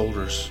his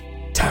shoulders.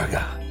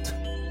 Targot.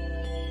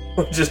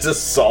 I'm just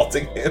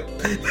assaulting him.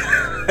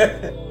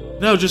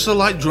 No, just a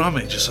light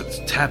drumming, just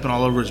like tapping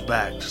all over his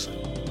back. Just like,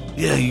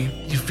 yeah,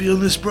 you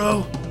feeling this,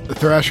 bro? The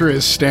Thrasher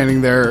is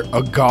standing there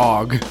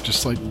agog,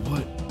 just like,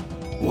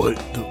 What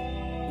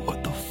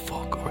the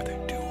fuck are they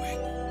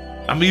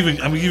doing? I'm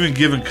even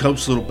giving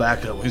Copes a little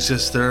backup. When he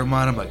says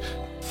Theramon, I'm like,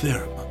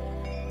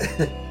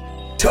 Theramon.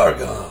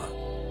 Targon.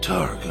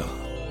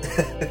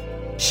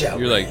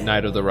 You're like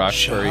Knight of the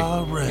Roxbury.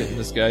 Getting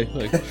this guy.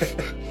 Like,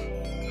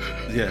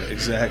 yeah,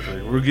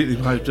 exactly. We're getting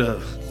him hyped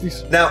up.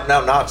 Now,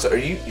 Knox,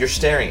 you're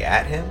staring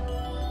at him?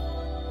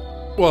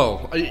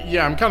 Well,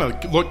 yeah, I'm kind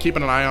of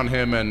keeping an eye on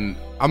him, and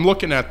I'm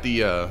looking at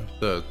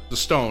the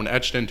stone.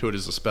 Etched into it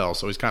is a spell,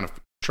 so he's kind of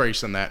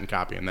tracing that and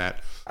copying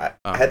that.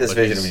 I had this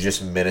vision of you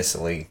just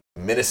menacingly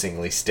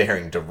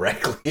staring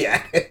directly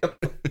at him.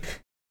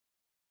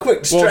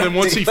 Quick, well, then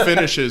once he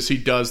finishes, he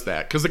does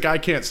that, because the guy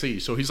can't see,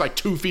 so he's like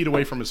 2 feet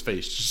away from his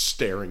face, just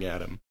staring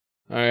at him.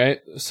 all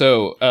right.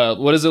 So,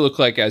 what does it look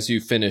like as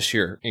you finish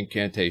your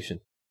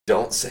incantation?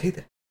 Don't say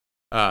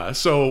that.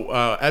 So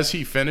as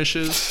he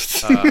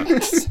finishes,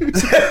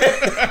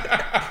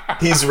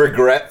 he's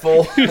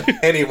regretful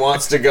and he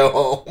wants to go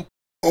home.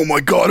 Oh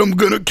my god, I'm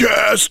gonna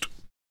cast!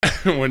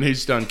 when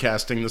he's done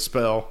casting the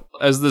spell.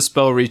 As the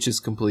spell reaches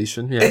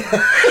completion,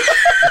 yeah.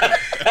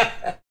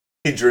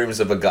 He dreams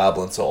of a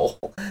goblin soul.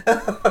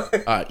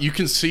 You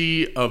can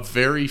see a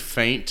very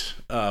faint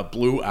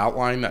blue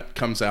outline that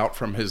comes out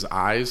from his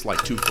eyes,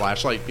 like 2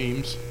 flashlight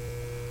beams,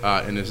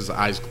 and his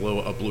eyes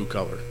glow a blue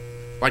color,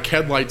 like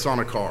headlights on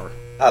a car.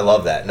 I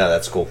love that. No,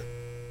 that's cool.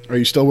 Are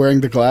you still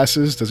wearing the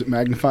glasses? Does it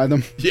magnify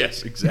them?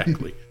 Yes,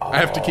 exactly. I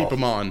have to keep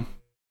them on.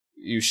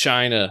 You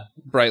shine a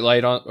bright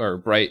light on, or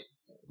bright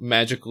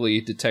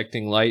magically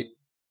detecting light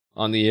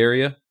on the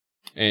area,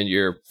 and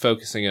you're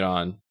focusing it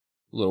on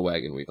Little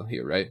Wagon Wheel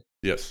here, right?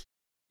 Yes.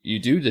 You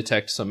do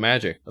detect some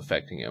magic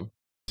affecting him.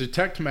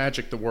 Detect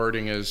magic, the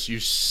wording is you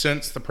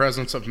sense the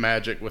presence of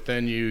magic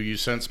within you. You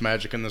sense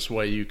magic in this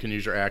way. You can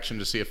use your action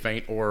to see a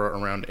faint aura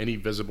around any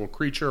visible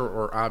creature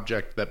or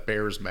object that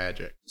bears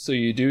magic. So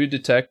you do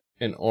detect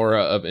an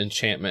aura of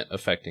enchantment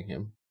affecting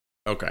him.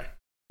 Okay.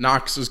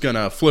 Nox is going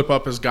to flip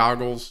up his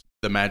goggles.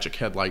 The magic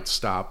headlights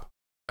stop.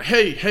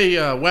 Hey,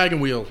 Wagon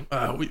Wheel,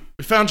 we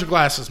found your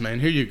glasses, man.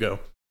 Here you go.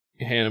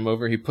 You hand him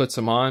over, he puts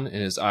them on, and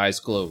his eyes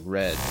glow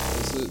red.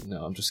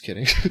 No, I'm just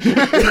kidding.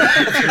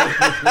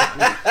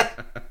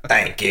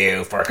 Thank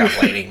you for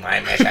completing my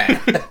mission.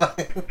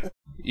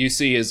 You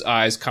see his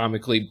eyes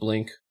comically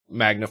blink,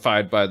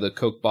 magnified by the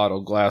Coke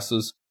bottle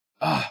glasses.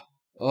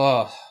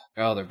 Oh,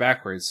 they're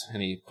backwards.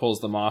 And he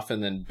pulls them off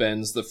and then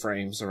bends the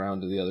frames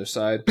around to the other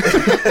side.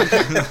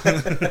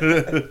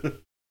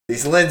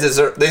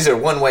 These are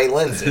one-way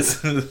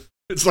lenses.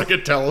 It's like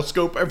a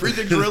telescope.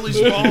 Everything's really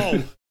small.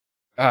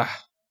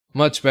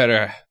 Much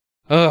better.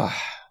 Oh,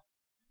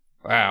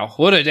 wow.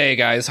 What a day,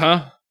 guys,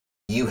 huh?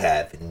 You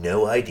have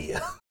no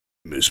idea.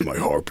 Miss my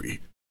harpy.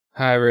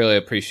 I really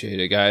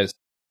appreciate it, guys.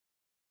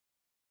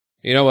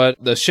 You know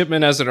what? The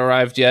shipment hasn't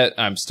arrived yet.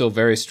 I'm still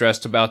very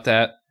stressed about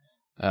that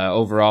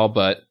overall,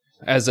 but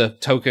as a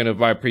token of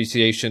my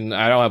appreciation,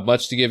 I don't have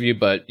much to give you,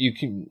 but you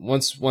can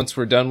once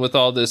we're done with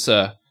all this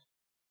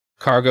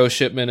cargo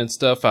shipment and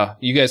stuff,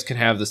 you guys can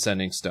have the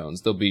sending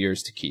stones. They'll be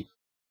yours to keep.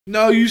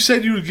 No, you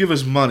said you would give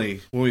us money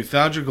when we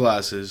found your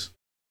glasses.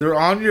 They're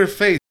on your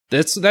face.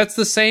 That's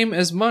the same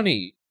as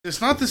money.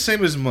 It's not the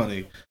same as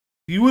money.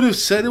 You would have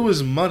said it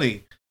was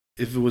money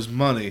if it was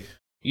money.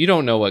 You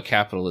don't know what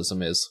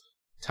capitalism is.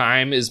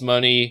 Time is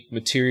money.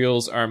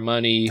 Materials are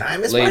money.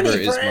 Time labor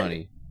money, is friend.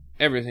 money.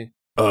 Everything.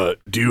 Do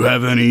you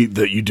have any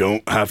that you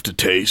don't have to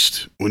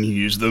taste when you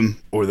use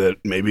them, or that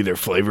maybe they're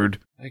flavored?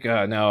 Like,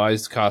 no,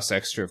 it costs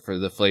extra for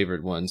the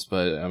flavored ones,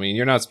 but I mean,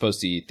 you're not supposed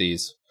to eat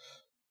these.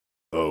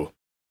 Oh.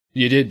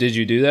 You did? Did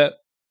you do that?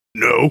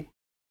 No.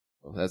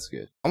 Oh, that's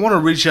good. I want to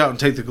reach out and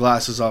take the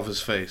glasses off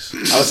his face.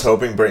 I was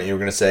hoping, Brent, you were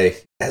going to say,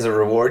 as a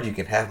reward, you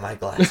can have my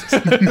glasses.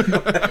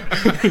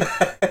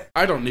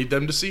 I don't need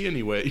them to see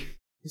anyway.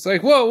 He's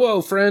like,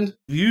 whoa, friend.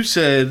 You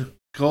said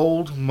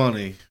gold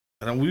money,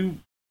 and we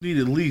need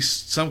at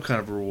least some kind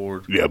of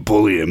reward. Yeah,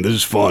 bully him. This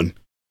is fun.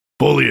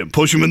 Bully him.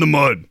 Push him in the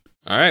mud.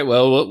 All right,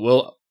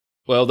 well,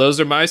 those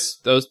are my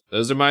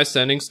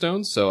sending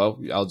stones, so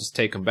I'll just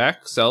take them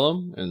back, sell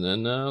them, and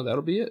then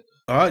that'll be it.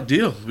 All right,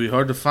 deal. It'll be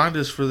hard to find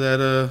us for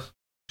that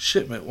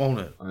shipment,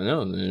 won't it? I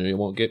know, and then you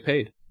won't get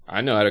paid.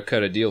 I know how to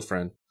cut a deal,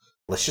 friend.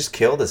 Let's just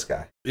kill this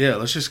guy. Yeah,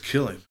 let's just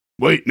kill him.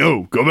 Wait,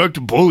 no. Go back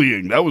to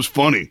bullying. That was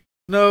funny.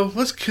 No,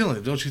 let's kill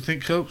him. Don't you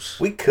think, Copes?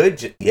 We could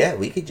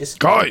just...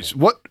 Guys,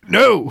 what?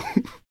 No.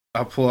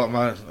 I pull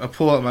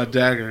out my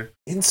dagger.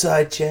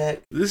 Inside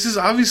check. This is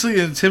obviously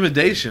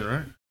intimidation,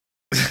 right?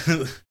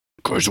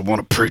 Guys, I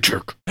want a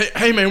preacher.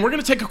 Hey, man, we're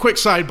going to take a quick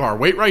sidebar.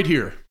 Wait right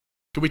here.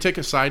 Can we take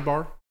a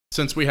sidebar?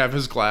 Since we have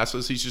his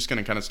glasses, he's just going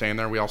to kind of stand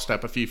there. We all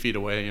step a few feet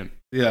away. And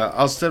yeah,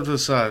 I'll step to the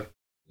side.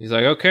 He's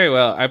like, okay,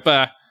 well,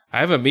 I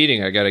have a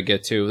meeting I got to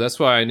get to. That's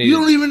why I need... You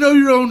don't even know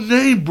your own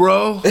name,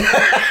 bro.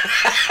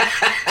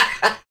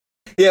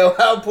 Yo,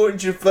 how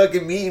important's your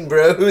fucking meeting,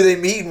 bro? Who are they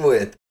meeting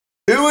with?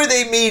 Who are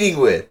they meeting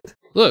with?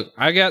 Look,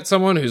 I got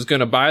someone who's going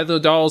to buy the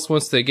dolls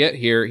once they get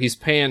here. He's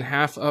paying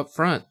half up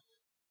front.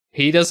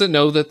 He doesn't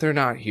know that they're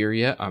not here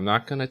yet. I'm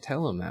not going to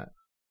tell him that.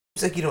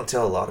 It's like you don't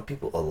tell a lot of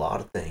people a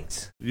lot of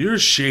things. You're a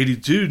shady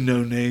dude,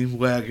 no name,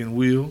 Wagon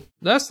Wheel.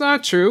 That's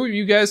not true.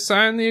 You guys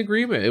signed the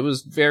agreement. It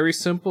was very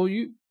simple.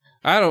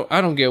 I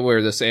don't get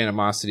where this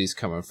animosity's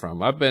coming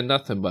from. I've been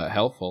nothing but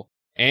helpful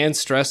and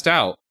stressed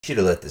out. Should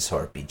have let this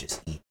harpy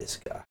just eat this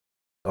guy.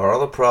 Or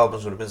all the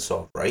problems would have been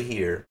solved right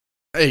here.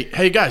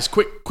 Hey, guys,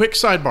 quick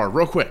sidebar,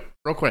 real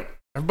quick.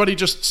 Everybody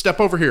just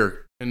step over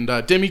here. And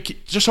Demi,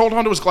 just hold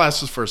on to his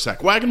glasses for a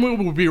sec. Wagon Wheel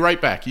will be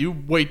right back. You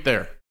wait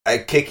there. I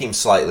kick him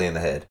slightly in the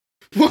head.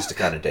 Just to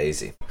kind of daze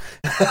him.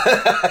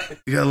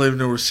 You gotta let him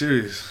know we're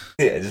serious.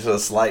 Yeah, just a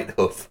slight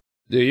hoof.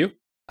 Do you?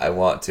 I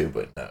want to,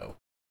 but no.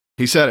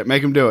 He said it.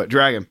 Make him do it.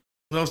 Drag him.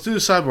 No, let's do the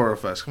sidebar real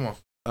fast. Come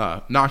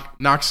on.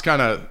 Nox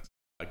kind of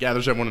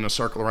gathers everyone in a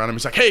circle around him.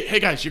 He's like, hey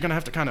guys, you're going to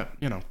have to kind of,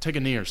 take a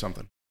knee or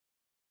something.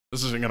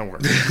 This isn't going to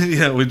work.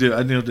 Yeah, we do.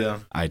 I kneel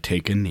down. I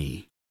take a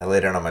knee. I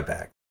lay down on my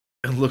back.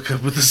 And look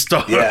up at the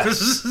stars. Yeah.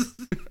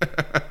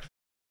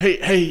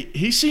 Hey,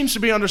 he seems to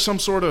be under some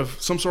sort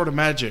of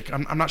magic.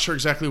 I'm not sure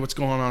exactly what's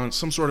going on. It's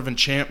some sort of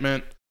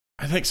enchantment.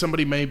 I think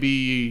somebody may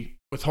be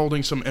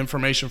withholding some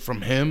information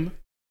from him.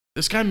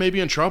 This guy may be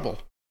in trouble,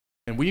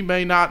 and we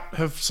may not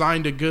have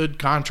signed a good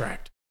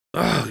contract.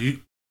 Oh,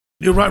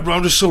 you're right, bro.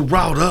 I'm just so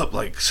riled up.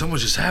 Like, something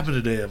just happened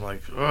today. I'm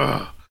like,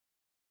 ugh.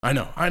 I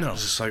know.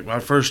 It's just like my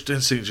first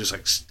instinct is just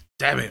like,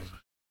 stab him.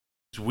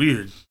 It's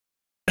weird.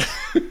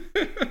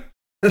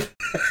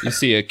 You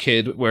see a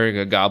kid wearing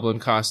a goblin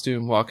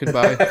costume walking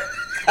by.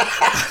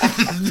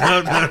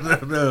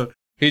 No.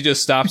 He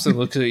just stops and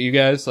looks at you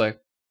guys like,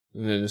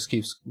 and then just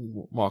keeps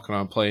walking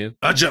on playing.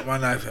 I jumped my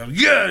knife out.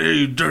 Get out of here,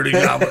 you dirty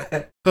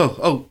goblin.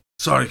 Oh,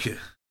 sorry, kid.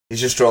 He's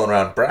just strolling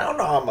around.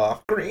 Brown armor,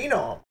 green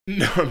armor.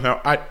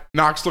 No.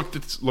 Knox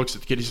looks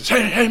at the kid. He says,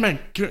 "Hey, man,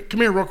 come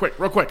here real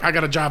quick. I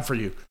got a job for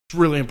you. It's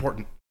really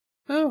important."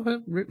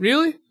 Oh,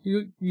 really?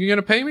 You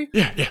gonna pay me?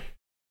 Yeah.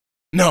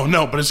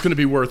 No, but it's going to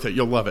be worth it.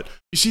 You'll love it.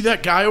 You see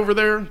that guy over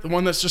there? The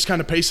one that's just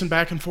kind of pacing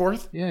back and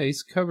forth? Yeah,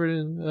 he's covered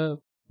in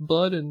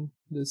blood and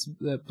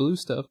that blue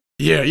stuff.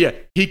 Yeah.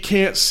 He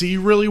can't see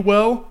really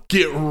well.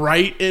 Get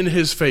right in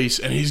his face,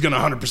 and he's going to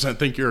 100%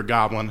 think you're a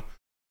goblin.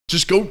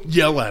 Just go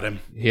yell at him.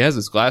 He has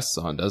his glasses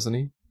on, doesn't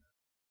he?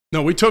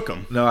 No, we took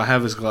him. No, I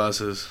have his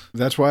glasses.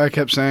 That's why I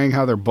kept saying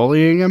how they're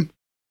bullying him.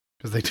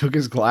 Because they took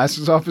his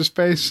glasses off his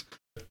face.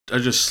 I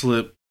just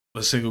slipped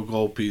a single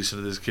gold piece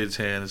into this kid's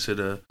hand and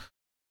said,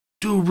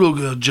 do a real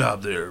good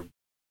job there.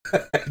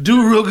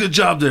 Do a real good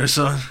job there,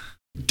 son.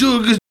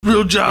 Do a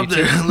real job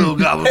there, little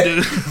goblin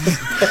dude.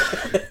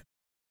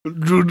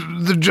 Do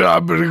the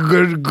job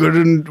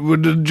good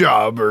with the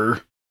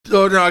jobber.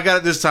 Oh, no, I got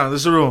it this time.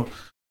 This is a rule.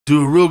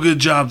 Do a real good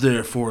job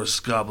there for us,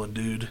 goblin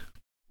dude.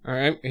 All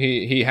right.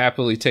 He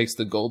happily takes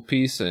the gold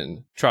piece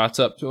and trots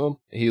up to him.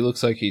 He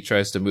looks like he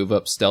tries to move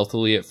up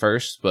stealthily at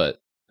first, but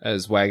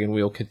as Wagon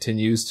Wheel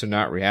continues to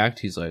not react,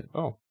 he's like,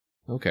 "Oh,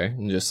 okay,"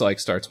 and just like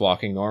starts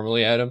walking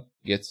normally at him.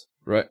 Gets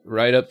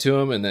right up to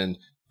him and then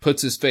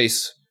puts his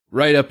face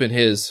right up in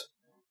his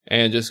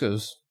and just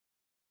goes,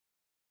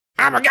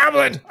 "I'm a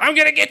goblin. I'm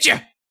gonna get you."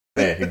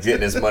 Man, he's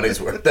getting his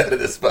money's worth out of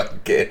this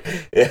fucking kid.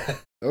 Yeah.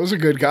 That was a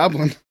good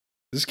goblin. Does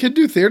this kid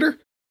do theater?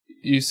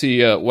 You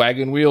see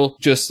Wagon Wheel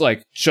just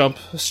like jump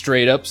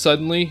straight up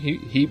suddenly.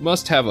 He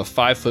must have a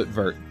 5-foot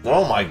vert.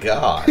 Oh my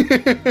god.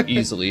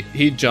 Easily.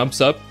 He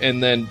jumps up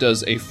and then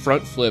does a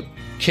front flip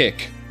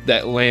kick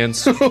that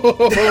lands.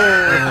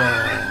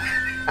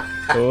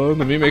 Oh,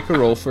 let me make a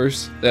roll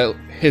first. That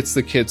hits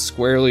the kid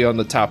squarely on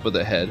the top of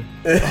the head.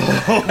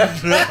 Oh,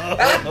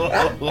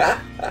 no.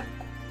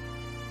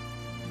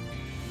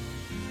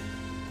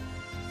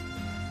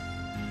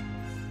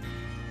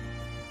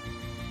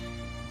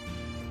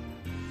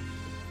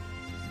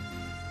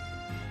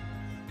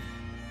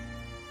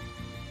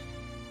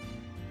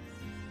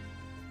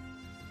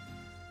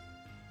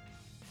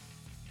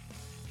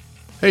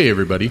 Hey,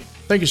 everybody.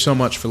 Thank you so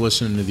much for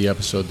listening to the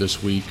episode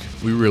this week.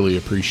 We really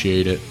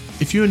appreciate it.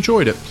 If you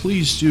enjoyed it,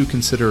 please do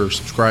consider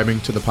subscribing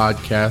to the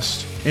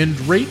podcast and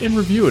rate and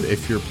review it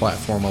if your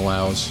platform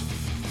allows.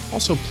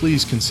 Also,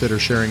 please consider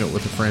sharing it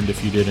with a friend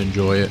if you did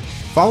enjoy it.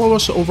 Follow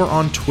us over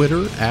on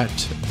Twitter at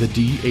the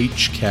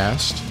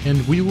DHcast,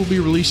 and we will be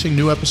releasing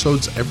new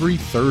episodes every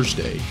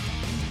Thursday.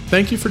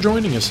 Thank you for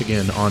joining us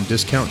again on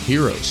Discount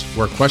Heroes,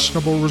 where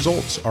questionable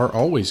results are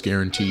always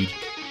guaranteed.